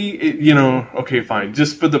immediately, okay, fine.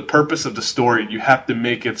 Just for the purpose of the story, you have to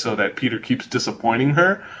make it so that Peter keeps disappointing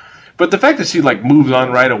her. But the fact that she like moves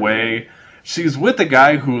on right away, she's with a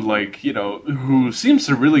guy who like who seems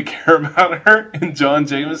to really care about her, and John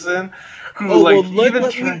Jameson,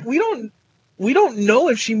 who we don't know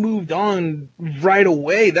if she moved on right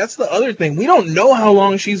away. That's the other thing. We don't know how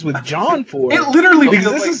long she's with John for. It literally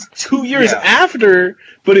because this is 2 years after,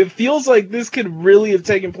 but it feels like this could really have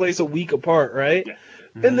taken place a week apart, right? Yeah.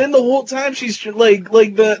 Mm-hmm. And then the whole time she's like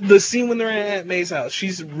the scene when they're at Aunt May's house,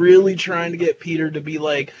 she's really trying to get Peter to be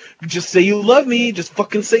like, just say you love me, just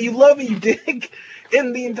fucking say you love me, you dick.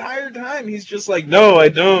 And the entire time he's just like, no, I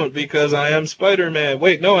don't, because I am Spider-Man.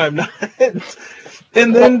 Wait, no, I'm not.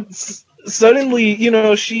 And then suddenly,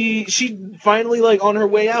 she finally, like, on her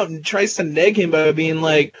way out and tries to neg him by being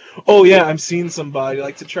like, oh, yeah, I'm seeing somebody,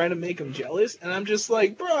 like, to try to make him jealous. And I'm just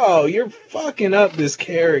like, bro, you're fucking up this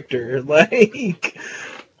character. Like...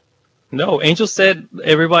 No, Angel said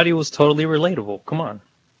everybody was totally relatable. Come on.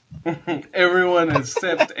 Everyone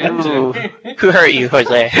except MJ. Who hurt you,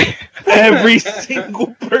 Jose? Every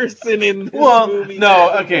single person in this movie.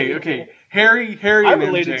 No, okay. Harry I and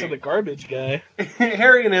related MJ. to the garbage guy.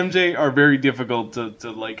 Harry and MJ are very difficult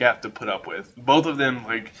to like have to put up with. Both of them,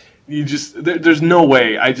 like, there's no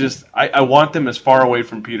way. I want them as far away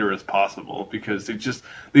from Peter as possible because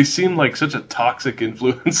they seem like such a toxic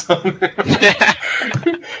influence on him.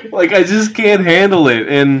 Like, I just can't handle it,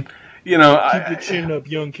 and keep your chin up,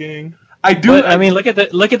 young king. I do. But, I mean, look at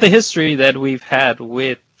the history that we've had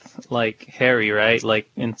with like Harry, right? Like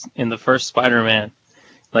in the first Spider-Man,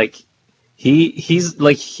 like. He's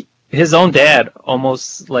like his own dad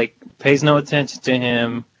almost like pays no attention to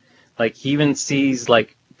him. Like he even sees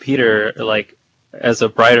like Peter like as a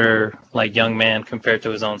brighter like young man compared to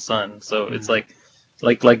his own son. So it's like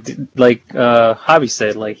Hobby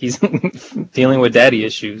said, like he's dealing with daddy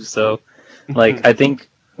issues. So like I think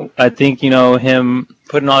him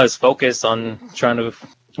putting all his focus on trying to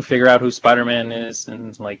figure out who Spider-Man is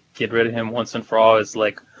and like get rid of him once and for all is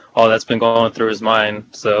like all that's been going through his mind.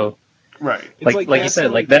 So Right. like you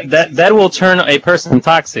said, like that will turn a person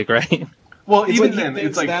toxic, right? Well, It's even like then,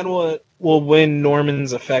 it's like that what will win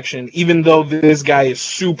Norman's affection, even though this guy is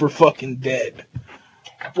super fucking dead.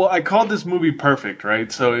 well, I called this movie perfect,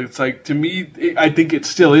 right? So it's like to me, I think it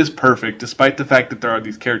still is perfect, despite the fact that there are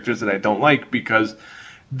these characters that I don't like, because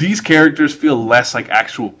these characters feel less like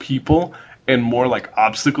actual people and more like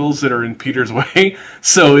obstacles that are in Peter's way.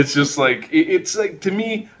 So it's just like it's like to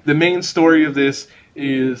me, the main story of this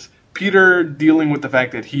is Peter dealing with the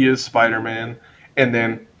fact that he is Spider-Man, and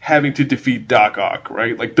then having to defeat Doc Ock,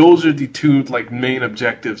 right? Like those are the two like main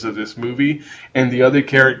objectives of this movie, and the other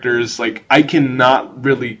characters, like I cannot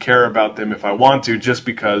really care about them if I want to, just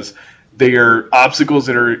because they are obstacles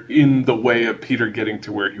that are in the way of Peter getting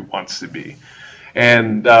to where he wants to be.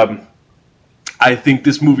 And I think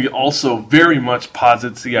this movie also very much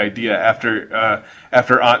posits the idea after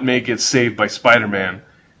Aunt May gets saved by Spider-Man.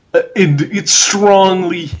 It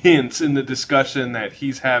strongly hints in the discussion that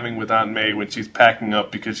he's having with Aunt May when she's packing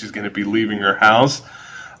up because she's going to be leaving her house,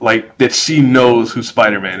 like that she knows who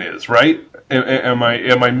Spider-Man is, right? Am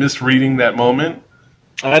I misreading that moment?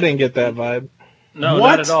 I didn't get that vibe. No,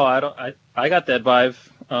 What? not at all. I got that vibe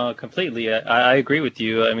completely. I agree with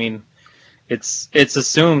you. I mean, it's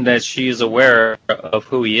assumed that she is aware of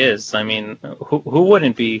who he is. I mean, who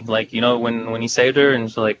wouldn't be? Like, you know, when he saved her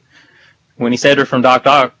and like when he saved her from Doc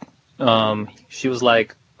Ock, she was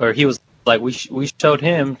like, or he was like, we showed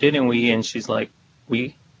him, didn't we? And she's like,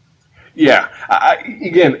 we. Yeah.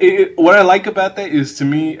 What I like about that is, to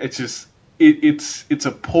me, it's just it's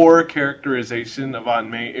a poor characterization of Aunt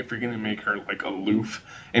May if you're going to make her like aloof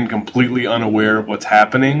and completely unaware of what's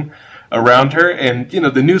happening around her. And you know,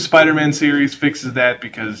 the new Spider-Man series fixes that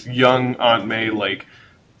because young Aunt May, like,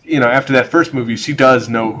 you know, after that first movie, she does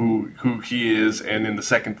know who he is, and in the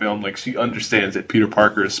second film, like, she understands that Peter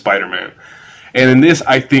Parker is Spider-Man. And in this,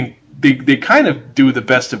 I think they kind of do the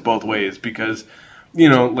best of both ways, because, you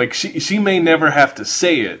know, like, she may never have to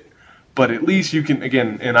say it, but at least you can,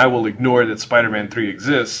 again, and I will ignore that Spider-Man 3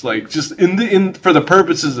 exists, like, just for the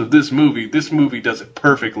purposes of this movie does it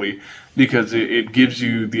perfectly, because it gives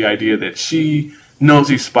you the idea that she knows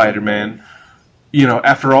he's Spider-Man. You know,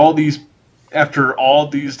 after all these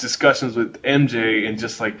discussions with MJ, and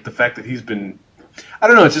just like the fact that he's been, I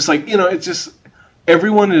don't know, it's just like, you know, it's just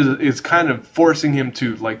everyone is kind of forcing him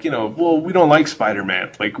to, like, you know, well, we don't like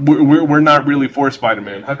Spider-Man, like we're not really for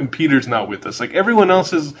Spider-Man. How come Peter's not with us? Like, everyone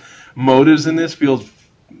else's motives in this feels,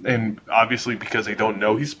 and obviously because they don't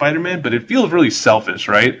know he's Spider-Man, but it feels really selfish,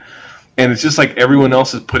 right? And it's just like everyone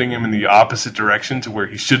else is putting him in the opposite direction to where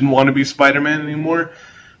he shouldn't want to be Spider-Man anymore.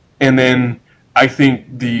 And then I think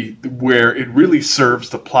where it really serves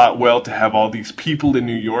the plot well to have all these people in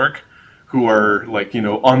New York who are, like, you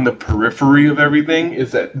know, on the periphery of everything,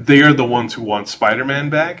 is that they're the ones who want Spider-Man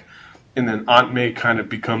back, and then Aunt May kind of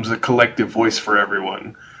becomes a collective voice for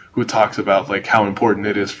everyone who talks about, like, how important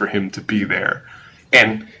it is for him to be there.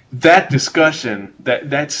 And that discussion,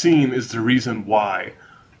 that scene is the reason why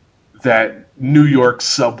that New York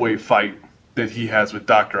subway fight that he has with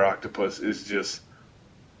Dr. Octopus is just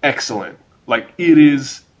excellent. Like, it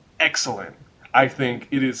is excellent. I think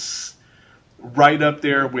it is right up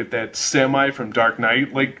there with that semi from Dark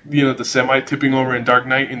Knight. Like, you know, the semi tipping over in Dark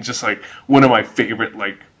Knight, and just, like, one of my favorite,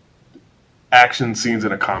 like, action scenes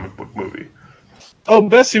in a comic book movie. Oh,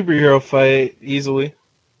 best superhero fight, easily.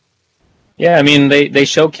 Yeah, I mean, they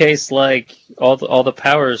showcase, like, all the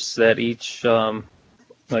powers that each,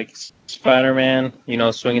 like, Spider-Man, you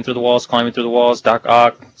know, swinging through the walls, climbing through the walls, Doc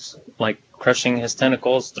Ock, like, crushing his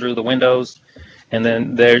tentacles through the windows, and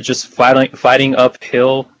then they're just fighting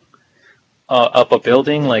uphill, up a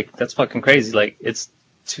building. Like, that's fucking crazy. Like, it's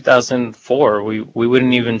 2004. We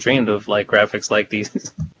wouldn't even dreamed of, like, graphics like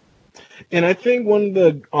these. And I think one of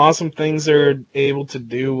the awesome things they're able to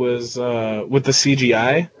do was with the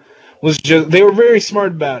CGI was just they were very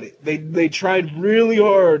smart about it. They tried really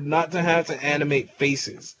hard not to have to animate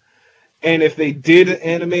faces. And if they did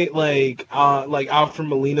animate like Alfred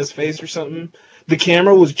Molina's face or something, the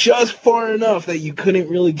camera was just far enough that you couldn't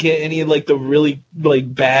really get any of, like, the really,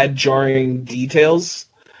 like, bad jarring details.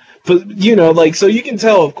 But, you know, like, so you can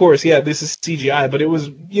tell, of course, yeah, this is CGI, but it was,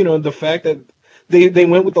 you know, the fact that they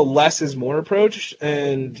went with the less is more approach,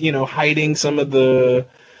 and, you know, hiding some of the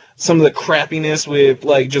crappiness with,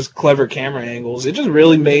 like, just clever camera angles. It just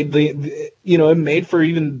really made it made for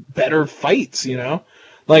even better fights, you know?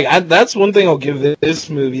 Like, that's one thing I'll give this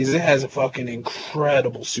movie, is it has a fucking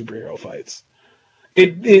incredible superhero fights.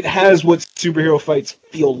 It has what superhero fights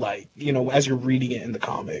feel like, you know, as you're reading it in the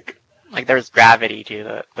comic. like there's gravity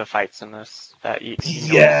to the fights in this that you don't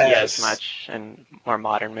see as much in more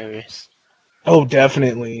modern movies. Oh,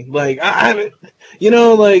 definitely. Like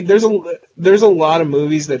like there's a lot of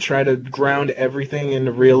movies that try to ground everything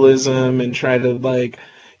into realism and try to like,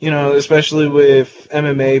 especially with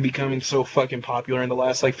MMA becoming so fucking popular in the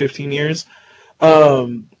last like 15 years.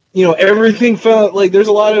 Everything felt like there's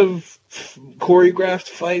a lot of choreographed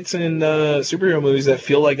fights in superhero movies that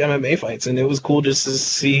feel like MMA fights, and it was cool just to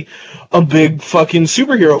see a big fucking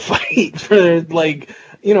superhero fight for like,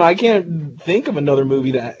 I can't think of another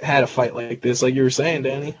movie that had a fight like this, like you were saying,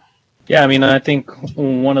 Danny. Yeah, I mean, I think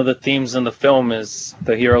one of the themes in the film is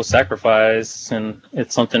the hero sacrifice, and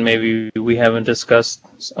it's something maybe we haven't discussed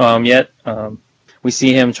yet. We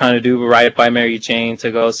see him trying to do right by Mary Jane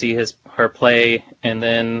to go see her play, and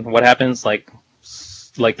then what happens? Like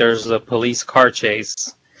there's a police car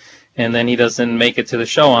chase, and then he doesn't make it to the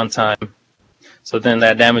show on time. So then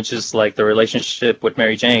that damages like the relationship with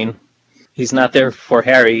Mary Jane. He's not there for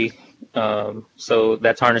Harry, so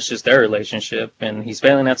that tarnishes their relationship. And he's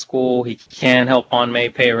failing at school. He can't help Aunt May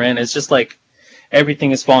pay rent. It's just like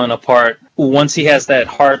everything is falling apart. Once he has that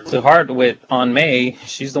heart-to-heart with Aunt May,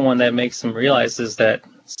 she's the one that makes him realizes that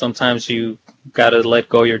sometimes you gotta let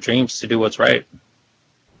go of your dreams to do what's right.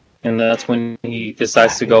 And that's when he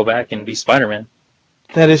decides to go back and be Spider-Man.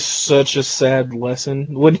 That is such a sad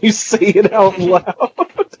lesson when you say it out loud.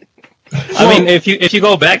 I mean, if you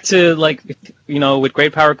go back to, like, with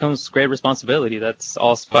great power comes great responsibility. That's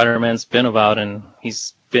all Spider-Man's been about, and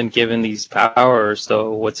he's been given these powers,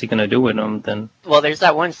 so what's he going to do with them then? Well, there's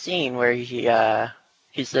that one scene where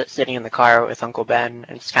he's sitting in the car with Uncle Ben,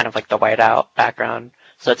 and it's kind of like the whiteout background.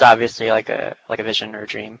 So it's obviously like a vision or a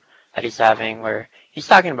dream that he's having, where he's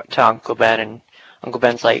talking to Uncle Ben, and Uncle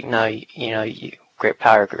Ben's like, no, great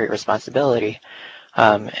power, great responsibility.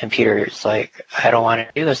 And Peter's like, I don't want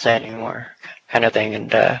to do this anymore, kind of thing. And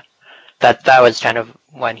that was kind of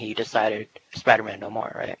when he decided Spider-Man no more,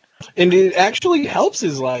 right? And it actually helps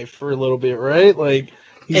his life for a little bit, right? Like,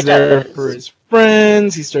 he's there for his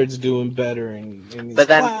friends, he starts doing better in his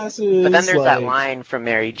classes. But then there's that line from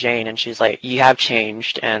Mary Jane, and she's like, you have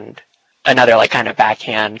changed, and another, like, kind of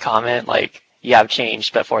backhand comment, like, you have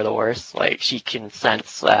changed, but for the worse. Like, she can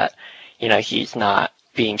sense that, he's not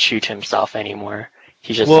being true to himself anymore.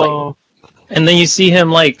 He's just and then you see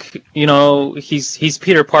him like, he's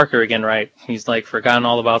Peter Parker again, right? He's like forgotten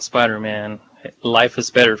all about Spider-Man. Life is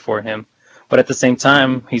better for him. But at the same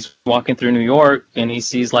time, he's walking through New York and he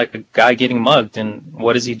sees like a guy getting mugged, and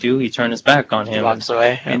what does he do? He turns his back on him. He walks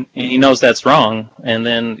away. And he knows that's wrong. And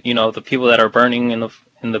then, the people that are burning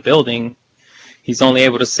in the building, he's only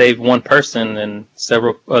able to save one person and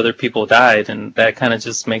several other people died, and that kind of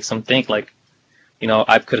just makes him think like,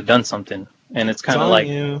 I could have done something. And it's kind of like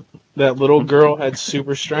that little girl had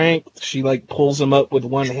super strength. She like pulls him up with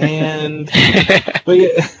one hand.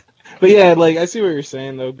 But yeah, like I see what you're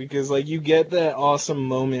saying though, because like you get that awesome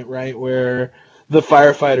moment, right, where the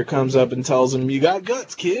firefighter comes up and tells him, "You got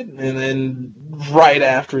guts, kid," and then right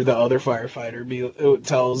after the other firefighter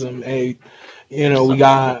tells him, "Hey, we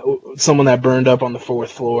got someone that burned up on the 4th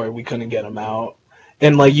floor. We couldn't get him out."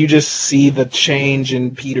 And like you just see the change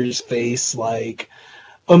in Peter's face, like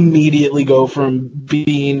immediately go from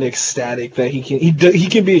being ecstatic that he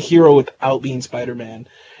can be a hero without being Spider-Man,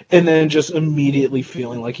 and then just immediately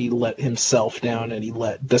feeling like he let himself down and he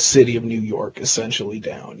let the city of New York essentially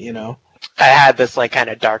down. I had this like kind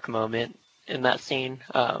of dark moment in that scene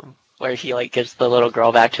where he like gives the little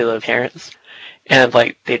girl back to the parents, and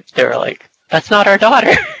like they were like, "That's not our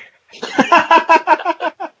daughter."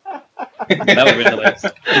 That would be hilarious.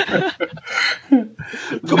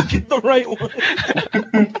 Go get the right one.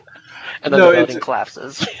 And then the building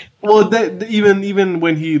collapses. Well, that even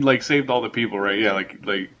when he like saved all the people, right? Yeah,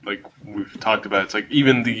 like we've talked about. It's like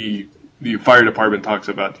even the fire department talks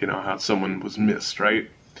about how someone was missed, right?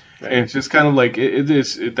 And it's just kind of like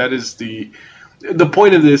that is the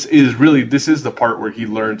point of this is really this is the part where he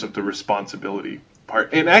learns of the responsibility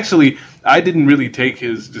part. And actually, I didn't really take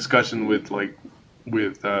his discussion with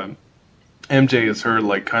MJ as her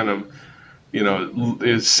like kind of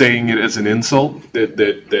is saying it as an insult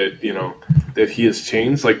that he has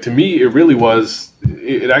changed. Like to me, it really was.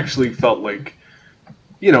 It actually felt like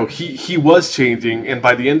he was changing, and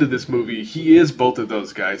by the end of this movie, he is both of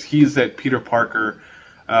those guys. He is that Peter Parker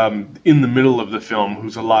in the middle of the film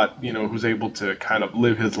who's a lot who's able to kind of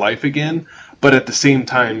live his life again. But at the same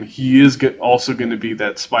time, he is also going to be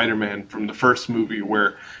that Spider-Man from the first movie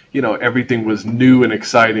where everything was new and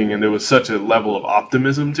exciting, and there was such a level of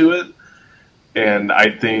optimism to it. And I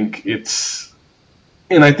think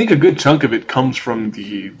a good chunk of it comes from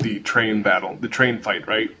the train battle, the train fight,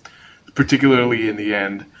 right? particularly in the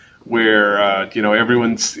end, where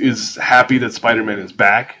everyone is happy that Spider-Man is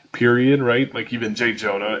back. Period. Right? Like even Jay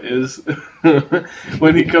Jonah is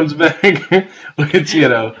when he comes back. Which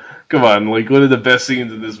come on, like one of the best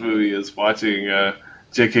scenes in this movie is watching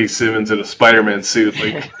J.K. Simmons in a Spider-Man suit,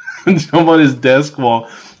 like jump on his desk while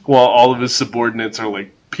all of his subordinates are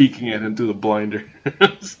like peeking at him through the blinder.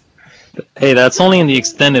 Hey, that's only in the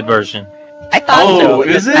extended version. I thought so.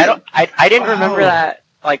 Is it? I didn't remember that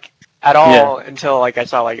like at all until like I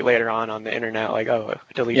saw like later on the internet like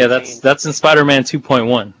deleted. Yeah, that's in Spider-Man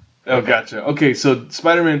 2.1. Oh, gotcha. Okay, so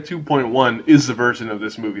Spider-Man 2.1 is the version of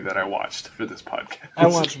this movie that I watched for this podcast. I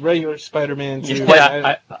watched regular Spider-Man too.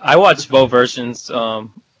 Yeah, I watched both versions.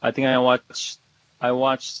 I think I watched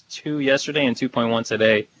 2 yesterday and 2.1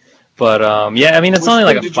 today. But yeah, I mean it's only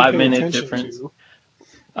like a 5-minute difference.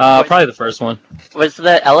 Probably the first one. Was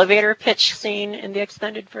the elevator pitch scene in the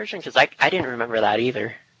extended version? Because I didn't remember that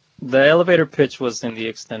either. The elevator pitch was in the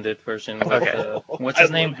extended version. Okay. What's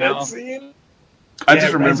his name? Hal? I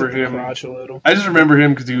just remember him. I just remember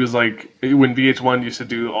him because he was like when VH1 used to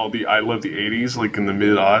do all the I Love the '80s, like in the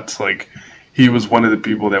mid-aughts. Like he was one of the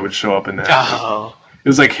people that would show up in that. Oh. It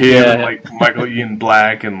was like him and like Michael Ian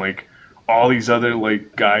Black and like all these other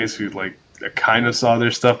like guys who like kind of saw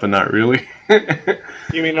their stuff but not really.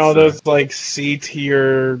 You mean all those like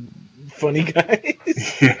C-tier funny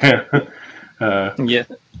guys? Yeah. Yeah.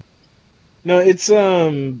 No, it's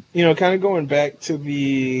kind of going back to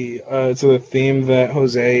the theme that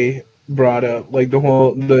Jose brought up, like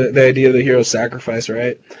the idea of the hero sacrifice,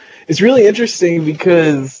 right? It's really interesting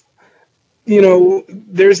because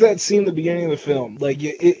there's that scene at the beginning of the film,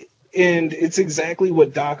 and it's exactly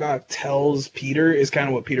what Doc Ock tells Peter is kind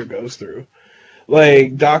of what Peter goes through.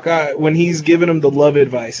 Like Doc Ock, when he's giving him the love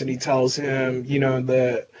advice, and he tells him, you can't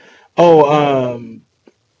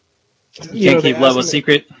keep love a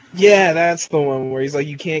secret. Yeah, that's the one where he's like,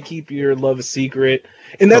 you can't keep your love a secret,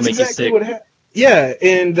 and that's exactly what happened. Yeah,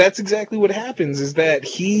 and that's exactly what happens. Is that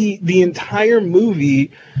the entire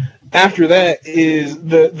movie after that is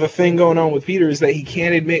the thing going on with Peter is that he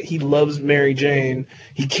can't admit he loves Mary Jane.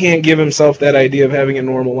 He can't give himself that idea of having a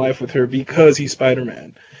normal life with her because he's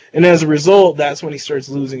Spider-Man, and as a result, that's when he starts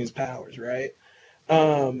losing his powers, right?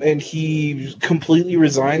 And he completely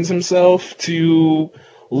resigns himself to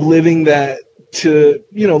living that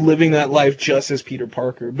life just as Peter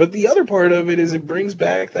Parker. But the other part of it is it brings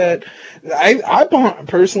back that I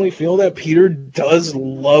personally feel that Peter does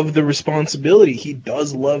love the responsibility. He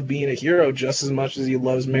does love being a hero just as much as he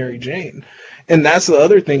loves Mary Jane. And that's the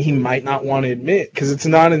other thing he might not want to admit, because it's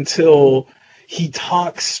not until he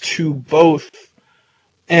talks to both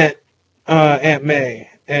Aunt May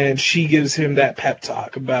and she gives him that pep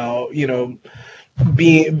talk about,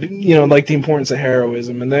 being, like the importance of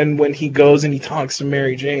heroism. And then when he goes and he talks to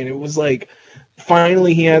Mary Jane, it was like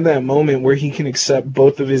finally he had that moment where he can accept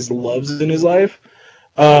both of his loves in his life.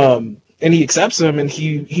 And he accepts them, and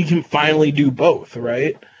he can finally do both,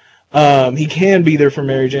 right? He can be there for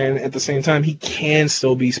Mary Jane. At the same time, he can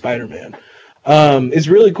still be Spider-Man. It's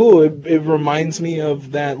really cool. It reminds me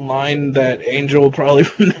of that line that Angel probably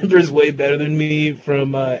remembers way better than me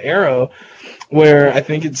from Arrow, where I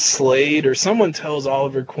think it's Slade or someone tells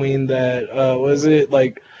Oliver Queen that, was it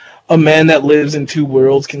like a man that lives in two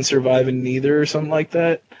worlds can survive in neither or something like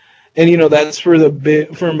that. And, that's for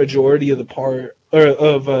a majority of the part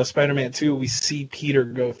of Spider-Man 2, we see Peter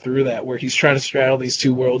go through that, where he's trying to straddle these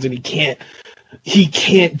two worlds and he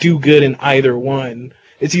can't do good in either one.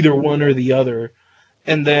 It's either one or the other.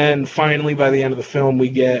 And then finally by the end of the film, we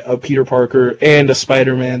get a Peter Parker and a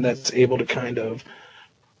Spider-Man that's able to kind of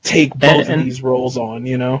take both of these roles on,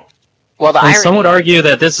 Well, some would argue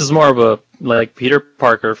that this is more of a Peter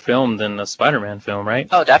Parker film than a Spider-Man film, right?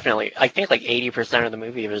 Oh, definitely. I think 80% of the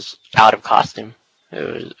movie was out of costume.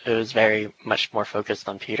 It was very much more focused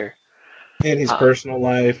on Peter and his personal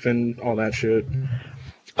life and all that shit.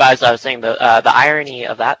 But as I was saying, the irony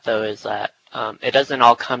of that though is that it doesn't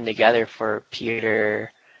all come together for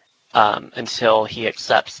Peter until he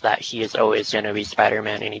accepts that he is always going to be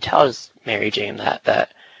Spider-Man, and he tells Mary Jane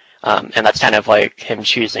that. And that's kind of like him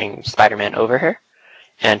choosing Spider-Man over her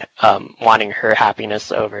and wanting her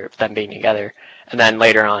happiness over them being together. And then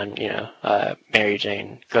later on, Mary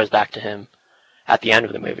Jane goes back to him at the end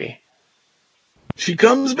of the movie. She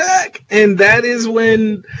comes back, and that is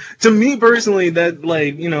when, to me personally, that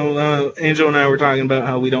Angel and I were talking about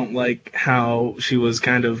how we don't like how she was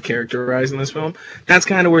kind of characterized in this film. That's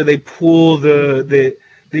kind of where they pull they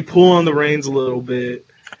pull on the reins a little bit.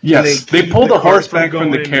 Yes, they pull the horse back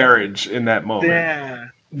from the carriage in that moment. Yeah,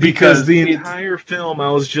 because the entire film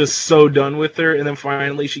I was just so done with her, and then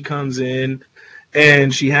finally she comes in,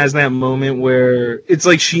 and she has that moment where it's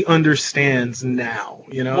like she understands now,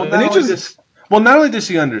 you know. Well, not only does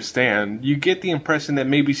she understand, you get the impression that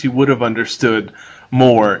maybe she would have understood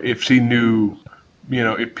more if she knew,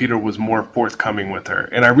 if Peter was more forthcoming with her.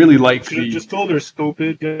 And I really like just told her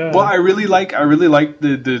stupid. Yeah. Well, I really like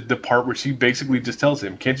the part where she basically just tells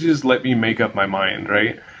him, "Can't you just let me make up my mind?"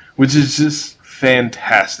 Right? Which is just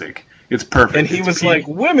fantastic. It's perfect. And he was like,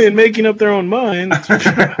 "Women making up their own minds."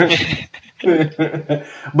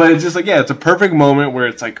 But it's just like, it's a perfect moment where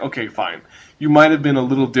it's like, okay, fine. You might have been a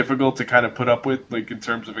little difficult to kind of put up with, like, in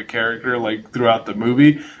terms of a character, like, throughout the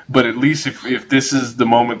movie. But at least if this is the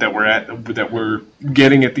moment that we're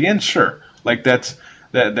getting at the end, sure. Like, that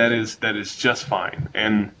is just fine.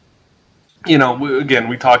 And, again,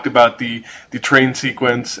 we talked about the train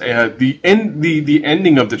sequence, the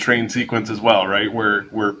ending of the train sequence as well, right?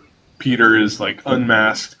 Where Peter is, like,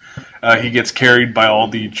 unmasked. He gets carried by all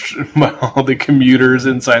the commuters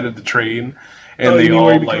inside of the train. And they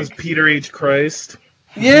all becomes Peter H. Christ.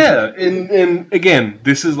 Yeah, and again,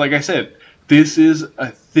 this is, like I said, this is a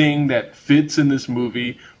thing that fits in this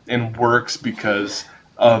movie and works because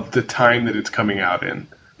of the time that it's coming out in.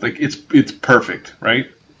 Like, it's perfect, right?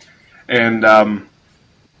 And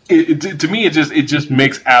to me, it just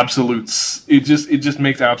makes absolute sense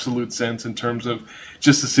in terms of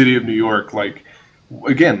just the city of New York. Like,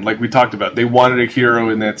 again, like we talked about, they wanted a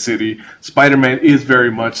hero in that city. Spider-Man is very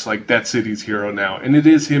much like that city's hero now, and it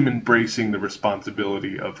is him embracing the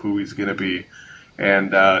responsibility of who he's going to be.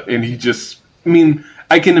 And he just,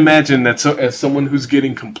 I can imagine that as someone who's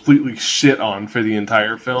getting completely shit on for the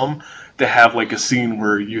entire film, to have like a scene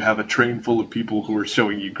where you have a train full of people who are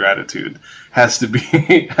showing you gratitude has to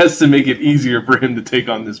make it easier for him to take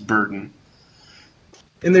on this burden.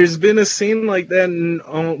 And there's been a scene like that in,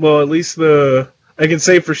 at least I can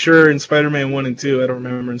say for sure in Spider-Man 1 and 2. I don't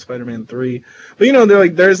remember in Spider-Man 3.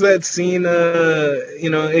 But, there's that scene,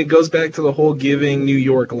 it goes back to the whole giving New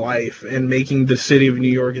York life and making the city of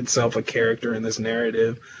New York itself a character in this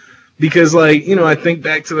narrative. Because, I think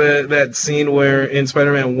back to that scene where in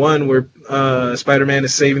Spider-Man 1 where Spider-Man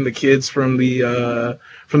is saving the kids from the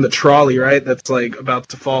trolley, right? That's, about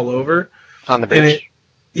to fall over. On the bridge.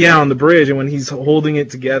 On the bridge, and when he's holding it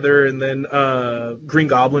together, and then Green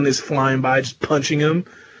Goblin is flying by, just punching him,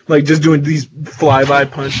 just doing these flyby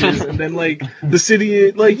punches, and then the city,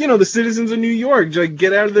 the citizens of New York,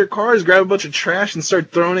 get out of their cars, grab a bunch of trash, and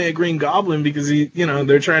start throwing it at Green Goblin because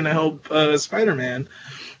they're trying to help Spider-Man,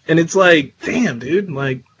 and it's damn, dude,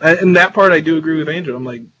 and that part I do agree with Angel. I'm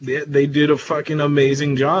like, they did a fucking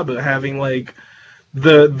amazing job of having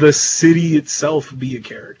the city itself be a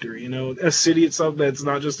character, a city itself that's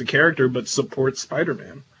not just a character but supports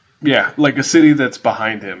Spider-Man. Yeah, like a city that's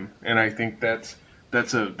behind him, and I think that's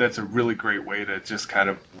a really great way to just kind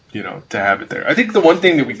of to have it there. I think the one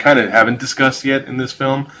thing that we kind of haven't discussed yet in this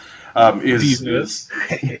film is this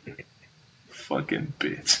fucking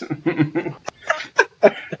bitch.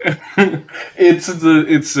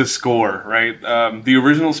 It's the score, right? The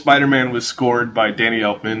original Spider-Man was scored by Danny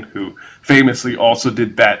Elfman, who famously also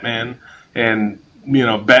did Batman, and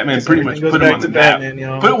Batman pretty much put him on the map.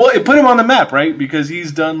 It put him on the map, right? Because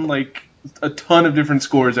he's done a ton of different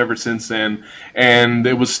scores ever since then, and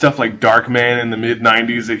it was stuff like Darkman in the mid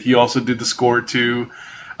 '90s that he also did the score to.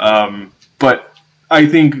 But I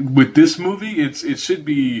think with this movie, it should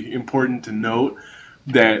be important to note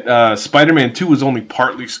that Spider-Man 2 was only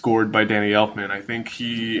partly scored by Danny Elfman. I think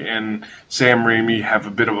he and Sam Raimi have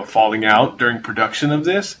a bit of a falling out during production of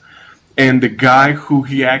this, and the guy who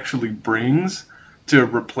he actually brings to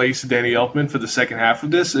replace Danny Elfman for the second half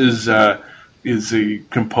of this is a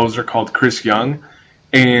composer called Chris Young,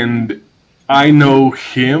 and I know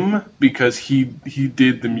him because he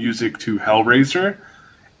did the music to Hellraiser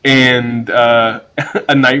and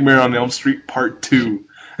A Nightmare on Elm Street Part 2.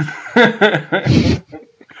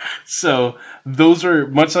 So those are,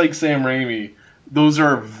 much like Sam Raimi, those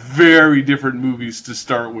are very different movies to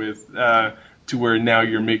start with, to where now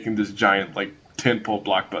you're making this giant tentpole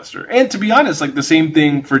blockbuster. And to be honest, the same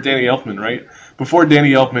thing for Danny Elfman, right? Before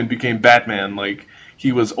Danny Elfman became Batman,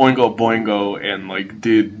 he was Oingo Boingo and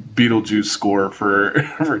did Beetlejuice score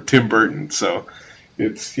for Tim Burton. So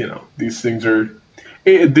it's these things are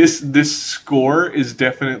this score is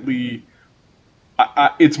definitely.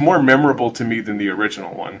 It's more memorable to me than the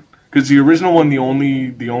original one, because the original one, the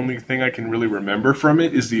only thing I can really remember from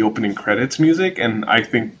it is the opening credits music, and I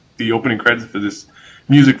think the opening credits for this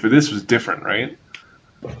music for this was different, right?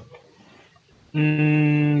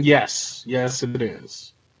 Yes, it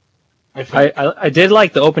is. I did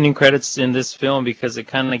like the opening credits in this film because it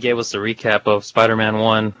kind of gave us a recap of Spider-Man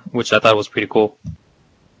 1, which I thought was pretty cool.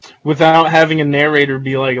 without having a narrator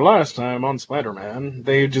be like, last time on Spider-Man,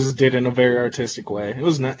 they just did it in a very artistic way. It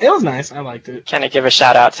was It was nice. I liked it. Can I give a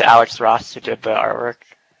shout out to Alex Ross who did the artwork?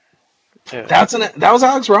 Too. That was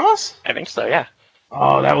Alex Ross? I think so, yeah.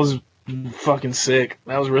 Oh, that was fucking sick.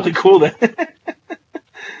 That was really cool. Because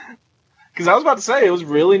I was about to say, it was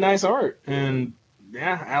really nice art. And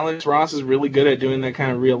yeah, Alex Ross is really good at doing that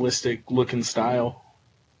kind of realistic looking style.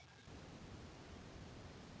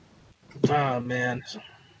 Oh, man.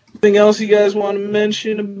 Anything else you guys want to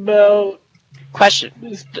mention about? Question.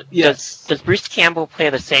 Yes. Does Bruce Campbell play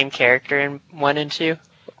the same character in 1 and 2?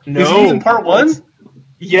 No. Is he in part 1?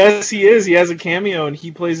 Yes, he is. He has a cameo, and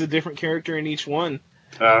he plays a different character in each one.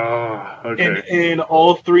 Oh, okay. And in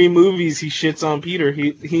all 3 movies, he shits on Peter.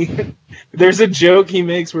 He there's a joke he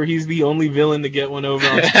makes where he's the only villain to get one over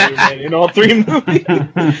on Spider-Man in all 3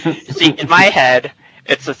 movies. See, in my head,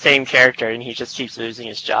 it's the same character, and he just keeps losing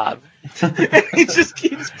his job. He just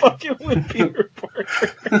keeps fucking with Peter Parker.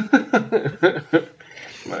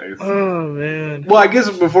 Nice. Oh man. Well, I guess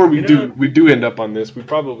before we do end up on this, we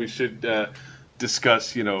probably should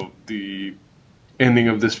discuss, the ending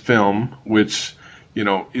of this film, which,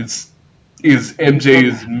 is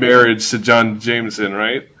MJ's marriage to John Jameson,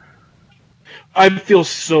 right? I feel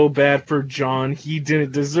so bad for John. He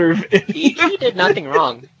didn't deserve it. He did nothing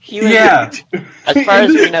wrong. He was, Yeah. As far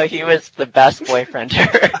as we know, he was the best boyfriend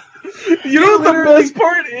ever. You know what the best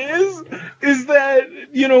part is that,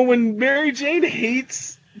 when Mary Jane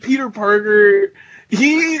hates Peter Parker,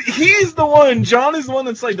 he's the one, John is the one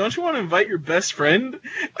that's like, don't you want to invite your best friend?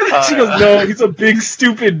 She goes, no, he's a big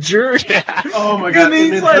stupid jerk. Oh my god.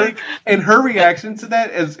 And he's and her reaction to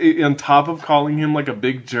that, as on top of calling him like a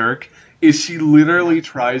big jerk, is she literally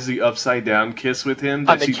tries the upside down kiss with him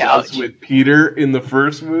that she does with Peter in the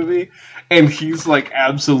first movie, and he's like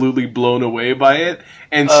absolutely blown away by it,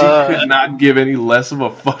 and she could not give any less of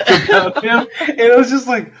a fuck about him, and it was just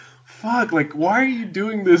like, fuck, like, why are you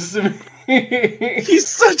doing this to me? He's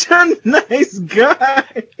such a nice guy.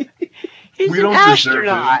 He's We an don't deserve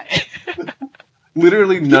astronaut.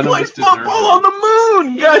 Literally none of us He deserve played football on it. the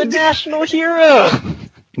moon. He's a national hero.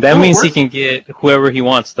 That Oh, means he worse. can get whoever he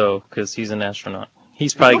wants, though, because he's an astronaut.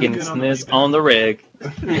 He's probably He'll be getting good on the this rebound. on the reg.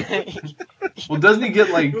 Well, doesn't he get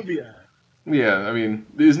like? He'll be alright. Yeah, I mean,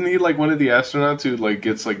 isn't he like one of the astronauts who like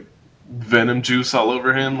gets like venom juice all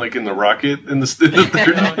over him, like in the rocket in the third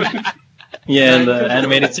movie? Yeah, in the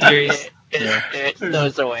animated series. Yeah. It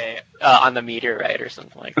snows away on the meteorite or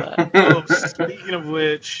something like that. Oh, speaking of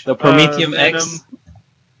which, The Prometheum Venom, X.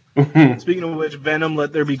 Speaking of which, Venom,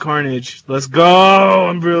 Let There Be Carnage. Let's go!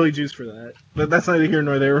 I'm really juiced for that. But that's neither here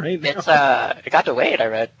nor there right now. It's it got delayed. I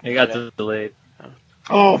read. It got delayed.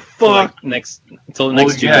 Oh, Till, fuck! like, until Well,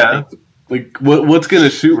 next year. I yeah. think. Like, what's gonna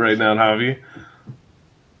shoot right now, Javi?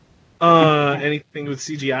 Anything with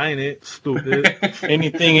CGI in it. Stupid.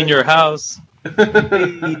 Anything in your house.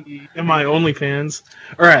 In my OnlyFans.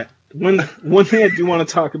 Alright. One thing I do want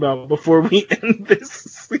to talk about before we end this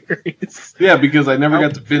series. Yeah, because I never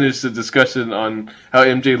got to finish the discussion on how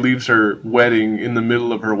MJ leaves her wedding in the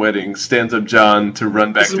middle of her wedding, stands up John to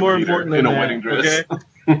run back This is to more Peter important in than a that, wedding dress.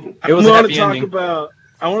 okay? It was a happy ending.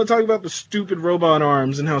 I want to talk about the stupid robot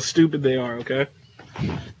arms and how stupid they are, okay?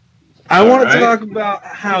 I want to Alright. talk about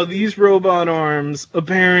how these robot arms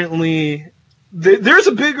apparently... There's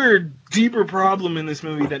a bigger, deeper problem in this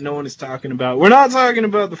movie that no one is talking about. We're not talking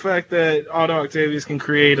about the fact that Otto Octavius can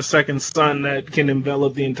create a second sun that can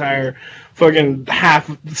envelop the entire fucking half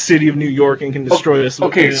the city of New York and can destroy us.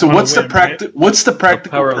 Okay, so on a what's the whim, right? what's the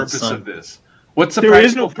practical power of the purpose sun. of this? What's the There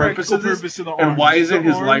is no practical practical purpose of this? purpose to the arms. And why is it The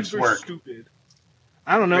his arms life's are work? Stupid.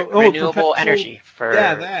 I don't know. Renewable perpetual- energy for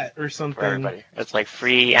Yeah, that or for something. everybody. It's like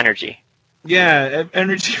free energy. Yeah,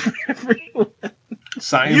 energy for everyone.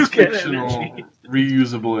 Science You get fictional, energy.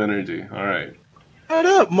 reusable energy. All right. Shut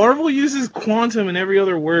up. Marvel uses quantum in every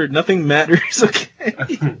other word. Nothing matters, okay?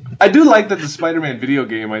 I do like that the Spider-Man video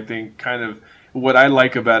game. I think kind of what I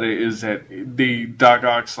like about it is that the Doc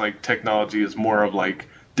Ock's like technology is more of like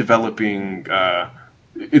developing.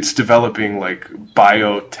 It's developing like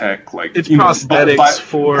biotech, like It's you know, prosthetics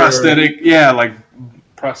for- prosthetic. Yeah, like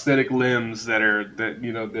prosthetic limbs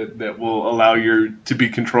that will allow you to be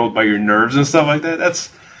controlled by your nerves and stuff like that.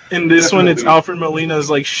 That's In this one, it's Definitely. Alfred Molina's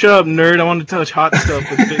like, shut up, nerd. I want to touch hot stuff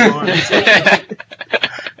with big arms.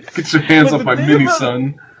 get your hands But off the my thing mini about-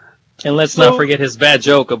 son. And let's So- not forget his bad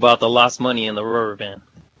joke about the lost money in the rubber band.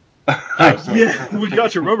 Yeah, we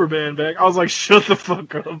got your rubber band back. I was like, shut the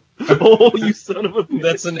fuck up. Oh, you son of a bitch.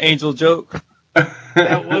 That's an angel joke.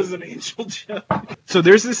 That was an angel joke. So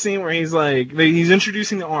there's this scene where he's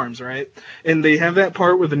introducing the arms, right? And they have that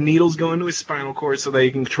part where the needles go into his spinal cord so that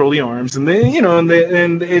he can control the arms. And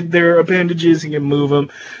then, their appendages, he can move them.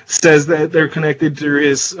 Says that they're connected through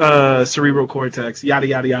his cerebral cortex. Yada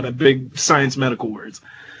yada yada. Big science medical words.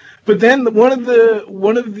 But then one of the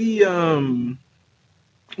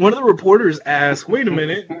reporters asked, "Wait a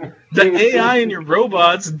minute, the AI in your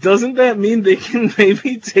robots, doesn't that mean they can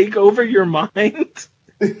maybe take over your mind?"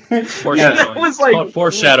 Foreshadowing. Was like, it's called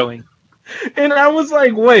foreshadowing. And I was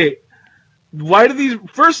like, wait, why do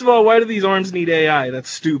these arms need AI? That's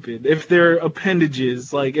stupid. If they're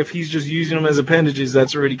appendages, like if he's just using them as appendages,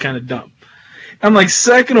 that's already kind of dumb. I'm like,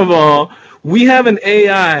 second of all, we have an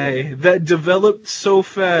AI that developed so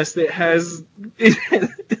fast that has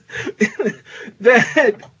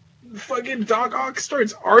that fucking Doc Ock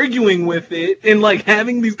starts arguing with it and like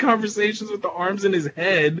having these conversations with the arms in his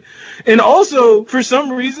head. And also, for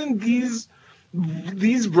some reason, these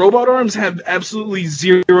robot arms have absolutely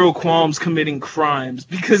zero qualms committing crimes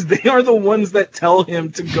because they are the ones that tell him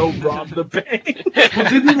to go rob the bank. Well,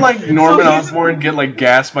 didn't like Norman Osborn get like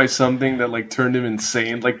gassed by something that like turned him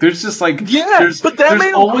insane? Like there's just like but that made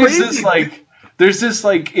him always crazy. There's this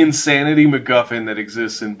like insanity MacGuffin that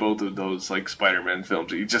exists in both of those like Spider-Man films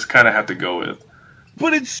that you just kind of have to go with.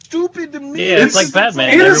 But it's stupid to me. Yeah, it's like Batman.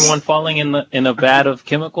 Everyone falling in a vat of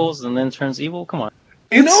chemicals and then turns evil. Come on.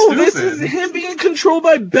 This is him being controlled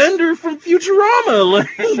by Bender from Futurama.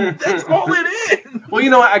 Like, that's all it is.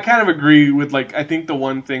 Well, I kind of agree with, like, I think the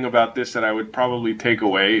one thing about this that I would probably take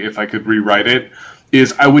away if I could rewrite it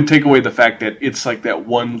is I would take away the fact that it's, like, that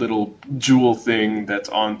one little jewel thing that's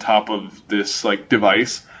on top of this, like,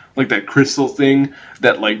 device. Like, that crystal thing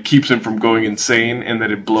that, like, keeps him from going insane and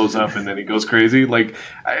then it blows up and then he goes crazy. Like,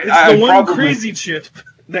 it's the one crazy chip.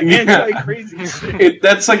 The anti-crazy shit.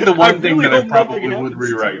 That's like the one thing that I probably would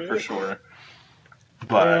rewrite for sure.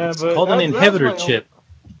 But it's called an inhibitor chip.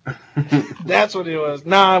 That's what it was.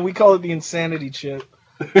 Nah, we call it the insanity chip.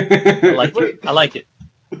 I like it.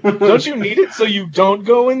 Don't you need it so you don't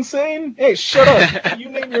go insane? Hey, shut up. You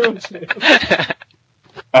name your own chip.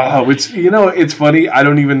 It's funny. I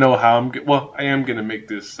don't even know how I am gonna make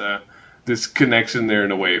this connection there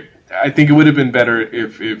in a way. I think it would have been better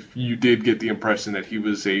if you did get the impression that he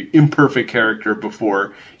was a imperfect character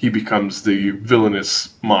before he becomes the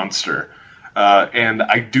villainous monster. And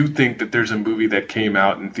I do think that there's a movie that came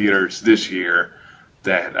out in theaters this year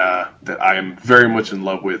that I am very much in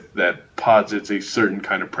love with that posits a certain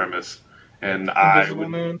kind of premise. And Invisible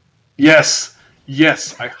Man? Yes,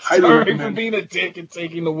 I highly Sorry recommend. for being a dick and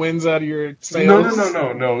taking the winds out of your sails.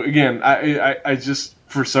 No. Again, I just,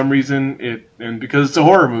 for some reason, and because it's a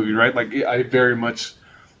horror movie, right? Like, I very much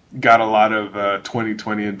got a lot of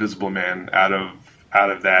 2020 Invisible Man out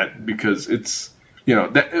of that because it's,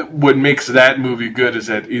 what makes that movie good is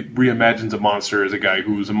that it reimagines a monster as a guy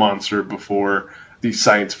who was a monster before the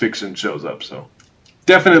science fiction shows up. So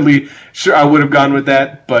definitely, sure, I would have gone with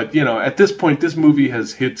that. But, at this point, this movie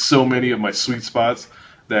has hit so many of my sweet spots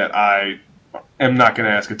that I am not going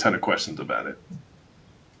to ask a ton of questions about it.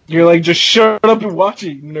 You're like, just shut up and watch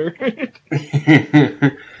it, nerd.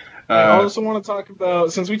 I also want to talk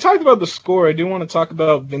about, since we talked about the score, I do want to talk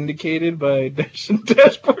about Vindicated by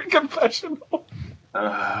Dashboard Confessional.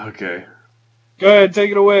 Okay. Go ahead,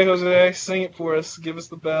 take it away, Jose. Sing it for us. Give us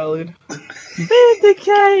the ballad.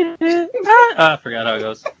 Vindicated. I forgot how it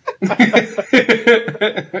goes.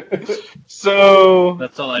 So,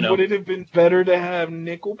 that's all I know. Would it have been better to have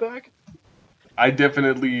Nickelback? I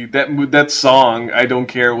definitely, that song, I don't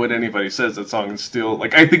care what anybody says, that song is still,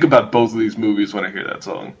 like, I think about both of these movies when I hear that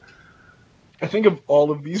song. I think of all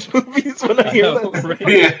of these movies when I hear that. Right?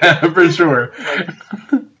 Yeah, for sure.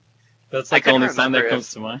 That's like the only song that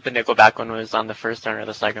comes to mind. The Nickelback one was on the first one or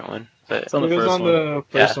the second one. But it's on the it was first on one. The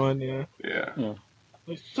first one, yeah. Yeah.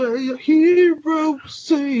 They say a hero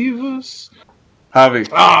save us. Javi.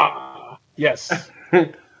 Ah, yes.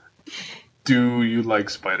 Do you like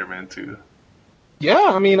Spider-Man 2?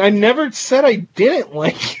 Yeah, I mean, I never said I didn't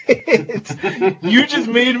like it. You just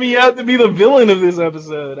made me out to be the villain of this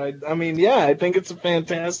episode. I mean, yeah, I think it's a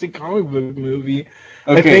fantastic comic book movie.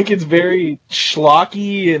 Okay. I think it's very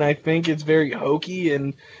schlocky, and I think it's very hokey,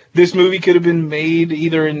 and this movie could have been made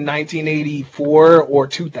either in 1984 or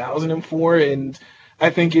 2004, and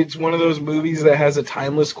I think it's one of those movies that has a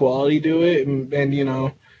timeless quality to it,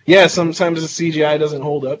 and yeah, sometimes the CGI doesn't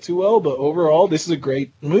hold up too well, but overall, this is a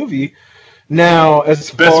great movie. Now,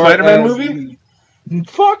 as best far Spider-Man as movie?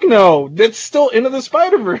 Fuck no, that's still Into the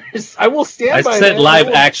Spider-Verse. I will stand by that. I said live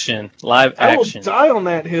action. I will die on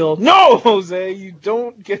that hill. No, Jose, you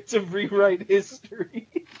don't get to rewrite history.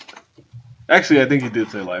 Actually, I think he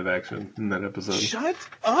did say live action in that episode. Shut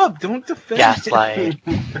up! Don't defend. Gaslight.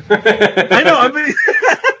 I know. I mean,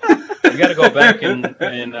 You got to go back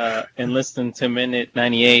and listen to minute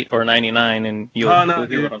 98 or 99, and you'll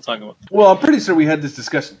hear what I'm talking about. Well, I'm pretty sure we had this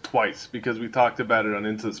discussion twice because we talked about it on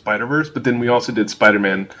Into the Spider-Verse, but then we also did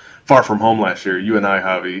Spider-Man Far From Home last year, you and I,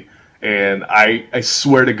 Javi. And I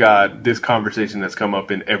swear to God, this conversation has come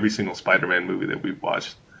up in every single Spider-Man movie that we've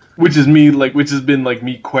watched. Which has been like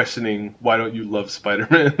me questioning, why don't you love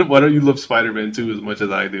Spider-Man? Why don't you love Spider-Man 2 as much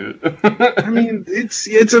as I do? I mean,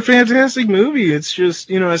 it's a fantastic movie. It's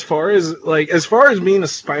just, as far as being a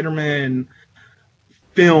Spider-Man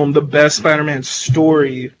film, the best Spider-Man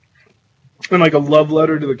story, and like a love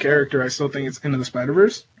letter to the character, I still think it's Into the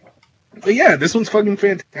Spider-Verse. But yeah, this one's fucking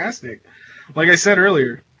fantastic. Like I said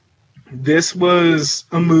earlier, this was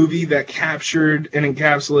a movie that captured and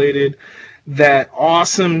encapsulated that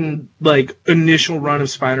awesome, like, initial run of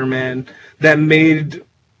Spider-Man that made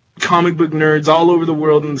comic book nerds all over the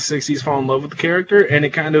world in the 60s fall in love with the character, and it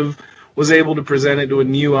kind of was able to present it to a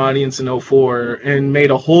new audience in 04 and made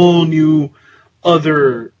a whole new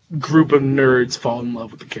other group of nerds fall in love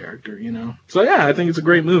with the character, So yeah, I think it's a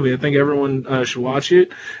great movie. I think everyone should watch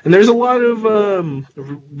it. And there's a lot of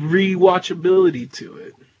rewatchability to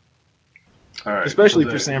it. All right, especially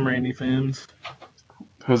for Sam Raimi fans.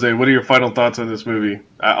 Jose, what are your final thoughts on this movie?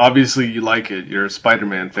 Obviously, you like it. You're a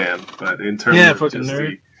Spider-Man fan, but in terms of fucking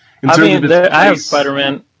nerd. I have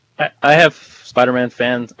Spider-Man. I have Spider-Man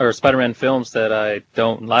fans or Spider-Man films that I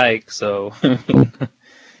don't like. So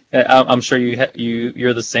I'm sure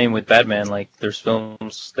you're the same with Batman. Like, there's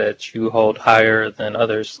films that you hold higher than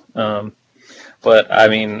others. But I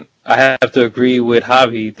mean, I have to agree with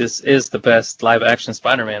Javi. This is the best live-action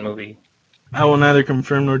Spider-Man movie. I will neither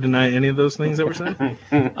confirm nor deny any of those things that were said.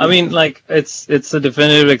 I mean, like, it's a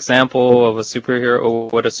definitive example of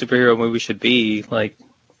what a superhero movie should be. Like,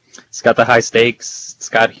 it's got the high stakes, it's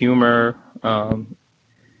got humor,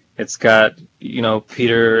 it's got,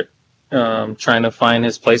 Peter trying to find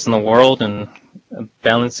his place in the world and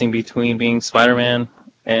balancing between being Spider-Man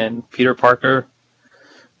and Peter Parker.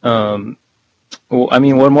 Well, I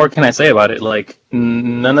mean, what more can I say about it? Like,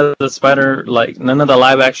 none of the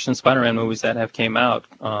live-action Spider-Man movies that have came out,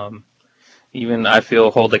 even I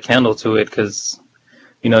feel hold a candle to it, because,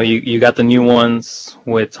 you got the new ones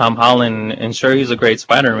with Tom Holland, and sure, he's a great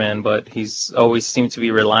Spider-Man, but he's always seemed to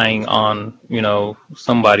be relying on,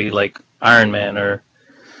 somebody like Iron Man or,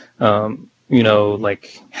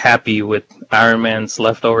 like Happy with Iron Man's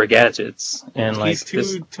leftover gadgets, and like he's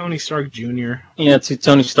too Tony Stark Jr. Yeah, to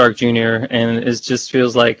Tony Stark Jr. And it just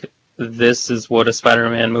feels like this is what a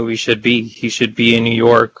Spider-Man movie should be. He should be in New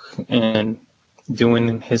York and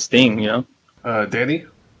doing his thing, Danny?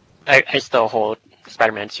 I still hold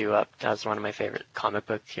Spider-Man 2 up as one of my favorite comic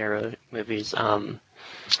book hero movies. I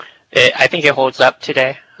think it holds up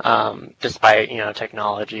today, despite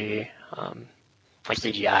technology. Like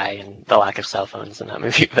CGI and the lack of cell phones in that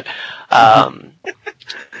movie,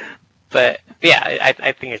 but yeah,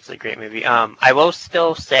 I think it's a great movie. I will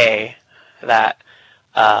still say that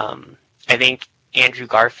I think Andrew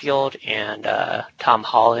Garfield and Tom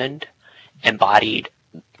Holland embodied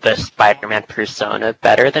the Spider-Man persona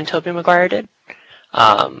better than Tobey Maguire did.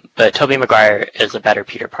 But Tobey Maguire is a better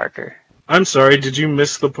Peter Parker. I'm sorry, did you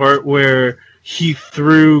miss the part where he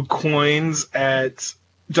threw coins at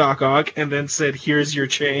Doc Ock and then said, "Here's your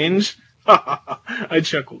change"? I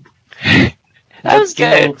chuckled. That was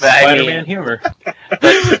good, but Spider-Man humor.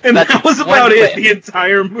 And that was about it, the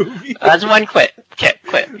entire movie. That's one clip,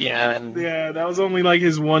 and yeah, that was only like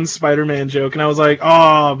his one Spider-Man joke, and I was like,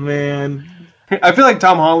 oh man. I feel like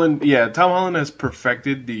Tom Holland has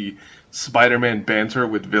perfected the Spider-Man banter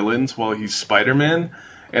with villains while he's Spider-Man.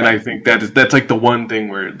 And I think that's like the one thing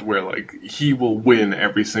where like he will win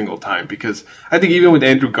every single time, because I think even with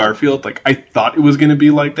Andrew Garfield, like I thought it was going to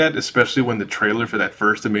be like that, especially when the trailer for that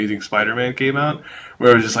first Amazing Spider-Man came out,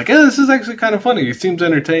 where it was just like, this is actually kind of funny. He seems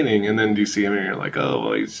entertaining, and then you see him and you're like, oh,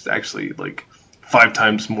 well, he's actually like 5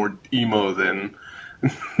 times more emo than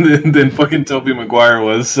fucking Tobey Maguire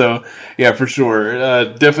was. So yeah, for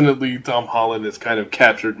sure, definitely Tom Holland has kind of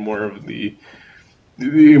captured more of the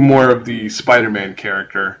Spider-Man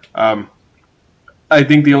character. I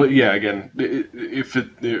think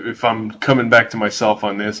if I'm coming back to myself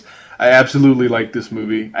on this, I absolutely like this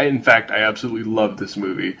movie. In fact, I absolutely love this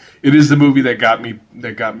movie. It is the movie that got me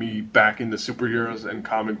back into superheroes and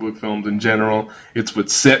comic book films in general. It's what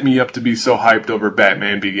set me up to be so hyped over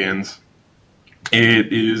Batman Begins.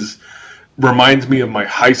 It reminds me of my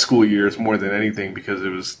high school years more than anything, because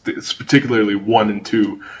it's particularly 1 and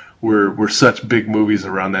 2 were such big movies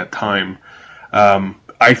around that time.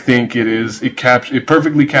 I think it is. It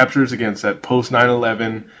perfectly captures against that post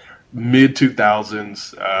 9/11, mid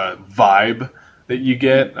 2000s vibe that you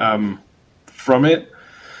get from it.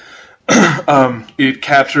 It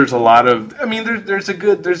captures a lot of. I mean, there's a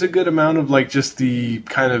good amount of like just the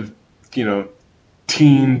kind of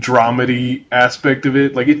teen dramedy aspect of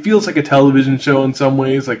it. Like it feels like a television show in some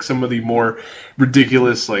ways. Like some of the more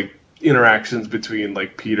ridiculous like interactions between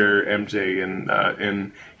like Peter, MJ,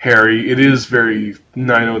 and Harry. It is very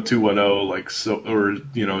 90210 like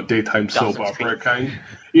daytime soap opera kind.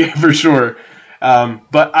 Yeah, for sure.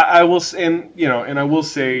 But I will say, and I will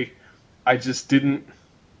say, I just didn't.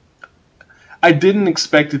 I didn't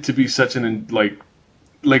expect it to be such an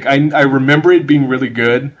I remember it being really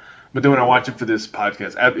good, but then when I watch it for this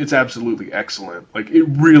podcast, it's absolutely excellent. Like it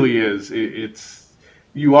really is. It's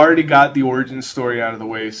you already got the origin story out of the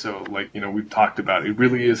way, so we've talked about it. It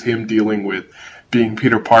really is him dealing with being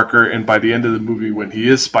Peter Parker, and by the end of the movie, when he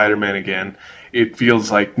is Spider-Man again, it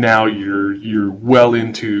feels like now you're well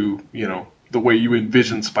into the way you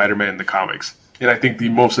envision Spider-Man in the comics. And I think the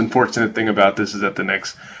most unfortunate thing about this is that the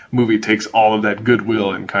next movie takes all of that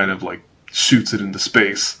goodwill and kind of like shoots it into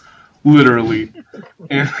space, literally.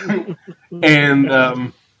 And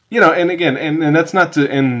that's not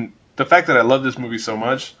to. And the fact that I love this movie so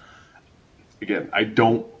much, again, I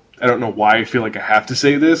don't know why I feel like I have to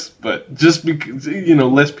say this, but just because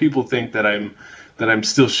less people think that I'm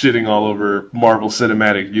still shitting all over Marvel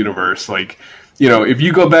Cinematic Universe. Like, if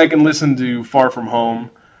you go back and listen to Far From Home,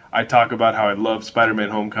 I talk about how I love Spider-Man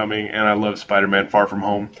Homecoming and I love Spider-Man Far From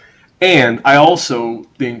Home. And I also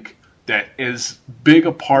think that as big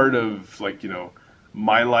a part of,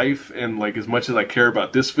 my life and, as much as I care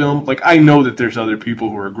about this film, I know that there's other people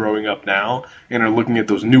who are growing up now and are looking at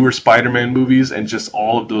those newer Spider-Man movies and just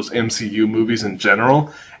all of those MCU movies in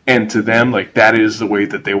general. And to them, that is the way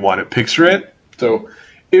that they want to picture it. So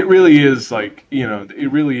it really is,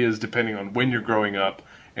 it really is depending on when you're growing up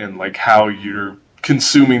and, how you're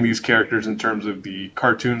consuming these characters in terms of the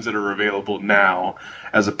cartoons that are available now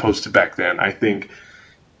as opposed to back then. I think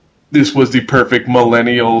this was the perfect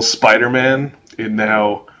millennial Spider-Man, and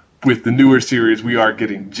now with the newer series we are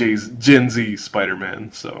getting Gen Z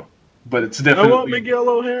Spider-Man. So, but it's definitely I want Miguel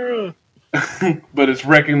O'Hara. But it's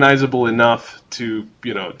recognizable enough to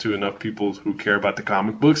enough people who care about the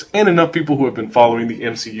comic books and enough people who have been following the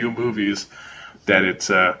MCU movies that it's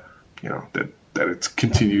that it's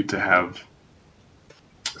continued to have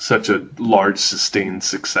such a large sustained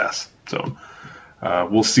success. So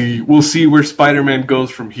we'll see where Spider-Man goes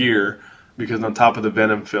from here, because on top of the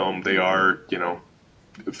Venom film, they are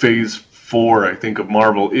phase 4 I think of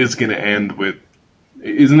Marvel is going to end with,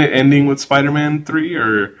 isn't it ending with Spider-Man 3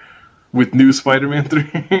 or with New Spider-Man 3?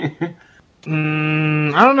 I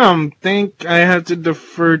don't know. I think I have to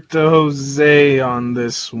defer to Jose on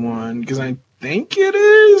this one because I think it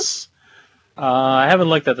is. I haven't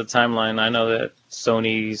looked at the timeline. I know that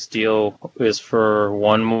Sony's deal is for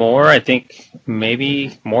one more. I think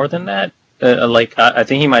maybe more than that. I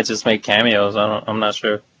think he might just make cameos. I'm not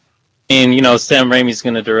sure. And Sam Raimi's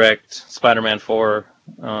going to direct Spider-Man 4.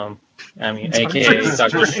 AKA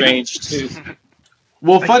Doctor Strange 2.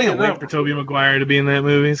 Well, funny enough, wait for Tobey Maguire to be in that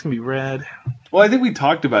movie. It's gonna be rad. Well, I think we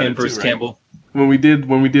talked about and it Bruce too, Campbell. Right?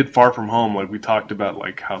 When we did Far From Home, we talked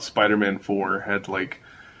about how Spider-Man 4 had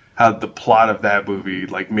how the plot of that movie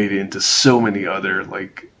made it into so many other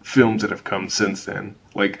films that have come since then.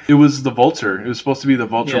 It was The Vulture. It was supposed to be The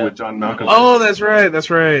Vulture with John Malkovich. Oh, that's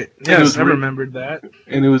right. Yes, I remembered that.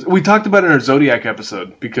 And we talked about it in our Zodiac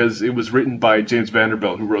episode because it was written by James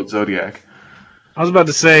Vanderbilt, who wrote Zodiac. I was about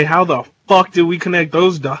to say, how the fuck did we connect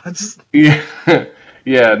those dots? Yeah,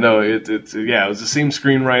 no, it was the same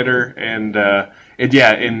screenwriter, and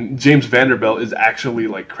James Vanderbilt is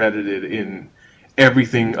actually credited in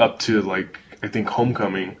everything up to I think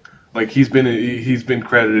Homecoming. He's been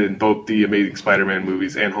credited in both the Amazing Spider-Man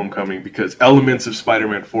movies and Homecoming, because elements of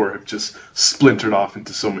Spider-Man 4 have just splintered off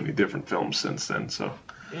into so many different films since then. So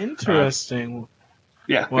interesting.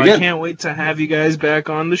 Yeah. Well, again, I can't wait to have you guys back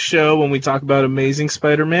on the show when we talk about Amazing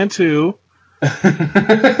Spider-Man 2.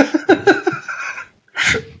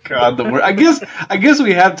 God, the word. I guess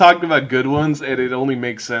we have talked about good ones, and it only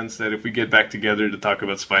makes sense that if we get back together to talk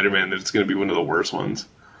about Spider-Man, that it's going to be one of the worst ones.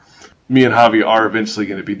 Me and Javi are eventually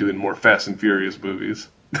going to be doing more Fast and Furious movies.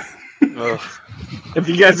 If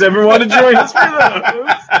you guys ever want to join us for those,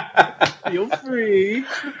 feel free.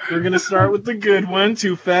 We're going to start with the good one,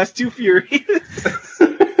 Too Fast, Too Furious.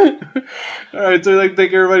 All right, so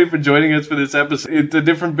thank everybody for joining us for this episode. It's a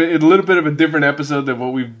little bit of a different episode than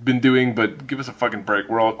what we've been doing, but give us a fucking break.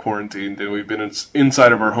 We're all quarantined, and we've been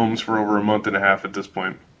inside of our homes for over a month and a half at this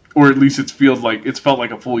point. or at least it's felt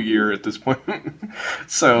like a full year at this point.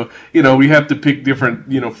 So, we have to pick different,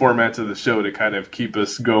 formats of the show to kind of keep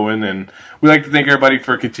us going. And we like to thank everybody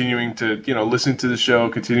for continuing to, listen to the show,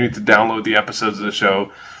 continuing to download the episodes of the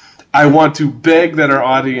show. I want to beg that our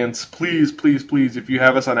audience, please, please, please, if you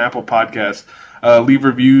have us on Apple Podcasts, leave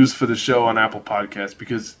reviews for the show on Apple Podcasts,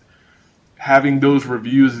 because having those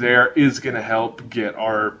reviews there is going to help get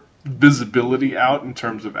our visibility out in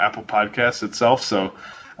terms of Apple Podcasts itself. So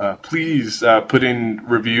please put in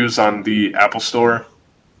reviews on the Apple Store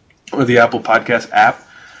or the Apple Podcast app,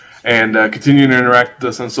 and continue to interact with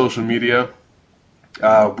us on social media.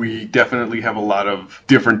 We definitely have a lot of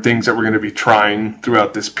different things that we're going to be trying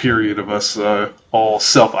throughout this period of us all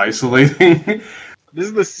self-isolating. This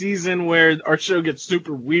is the season where our show gets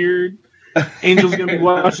super weird. Angel's going to be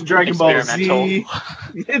watching Dragon Ball Z.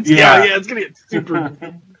 It's going to get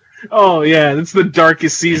super... Oh, yeah, it's the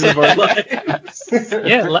darkest season of our lives.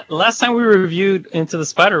 Yeah, last time we reviewed Into the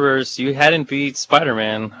Spider-Verse, you hadn't beat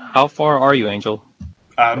Spider-Man. How far are you, Angel?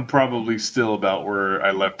 I'm probably still about where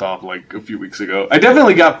I left off like a few weeks ago. I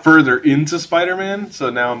definitely got further into Spider-Man,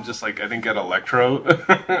 so now I'm just like, I think at Electro.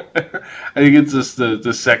 I think it's just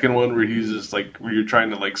the second one where he's just like, where you're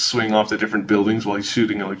trying to like swing off the different buildings while he's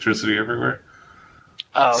shooting electricity everywhere.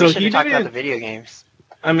 Oh, so we should have talked about the video games.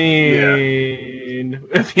 I mean,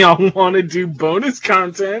 if y'all want to do bonus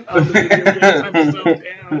content on the video games, I'm so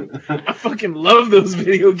down. I fucking love those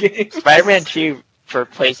video games. Spider-Man 2 for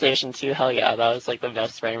PlayStation 2, hell yeah, that was like the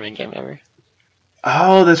best Spider-Man game ever.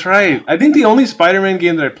 Oh, that's right. I think the only Spider-Man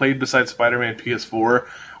game that I played besides Spider-Man PS4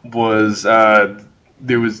 was,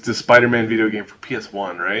 there was the Spider-Man video game for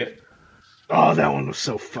PS1, right? Oh, that one was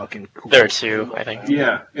so fucking cool. There were two, I think.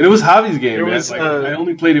 Yeah, and it was Javi's game. I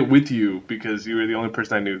only played it with you because you were the only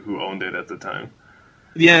person I knew who owned it at the time.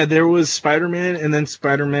 Yeah, there was Spider-Man and then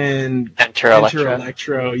Spider-Man Enter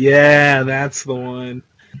Electro. Yeah, that's the one.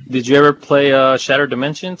 Did you ever play Shattered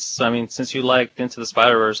Dimensions? I mean, since you liked Into the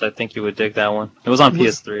Spider-Verse, I think you would dig that one. It was on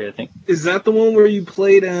PS3, I think. Is that the one where you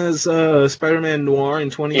played as Spider-Man Noir in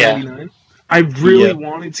 2099? Yeah. I really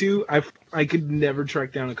wanted to. I could never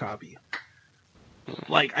track down a copy.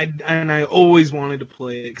 Like, I always wanted to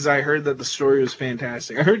play it because I heard that the story was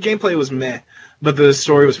fantastic. I heard gameplay was meh, but the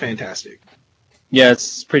story was fantastic. Yeah,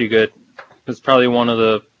 it's pretty good. It's probably one of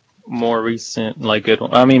the more recent, like, good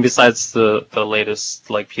one. I mean, besides the latest,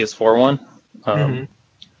 like, PS4 one.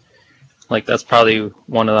 Like, that's probably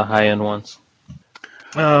one of the high-end ones.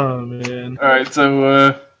 Oh, man. All right,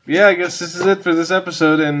 so, yeah, I guess this is it for this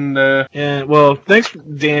episode, and yeah, well, thanks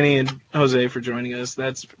Danny and Jose for joining us.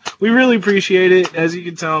 We really appreciate it. As you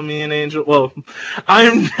can tell, me and Angel, well,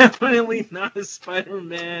 I'm definitely not a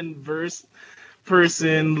Spider-Man verse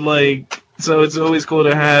person, like, so it's always cool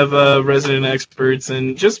to have resident experts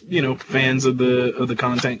and just, fans of the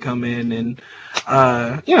content come in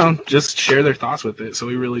and just share their thoughts with it. So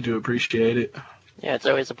we really do appreciate it. Yeah, it's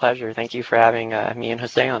always a pleasure. Thank you for having me and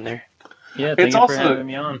Jose on there. Yeah, thank you for having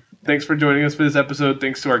me on. Thanks for joining us for this episode.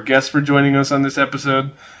 Thanks to our guests for joining us on this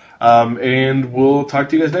episode. And we'll talk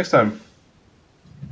to you guys next time.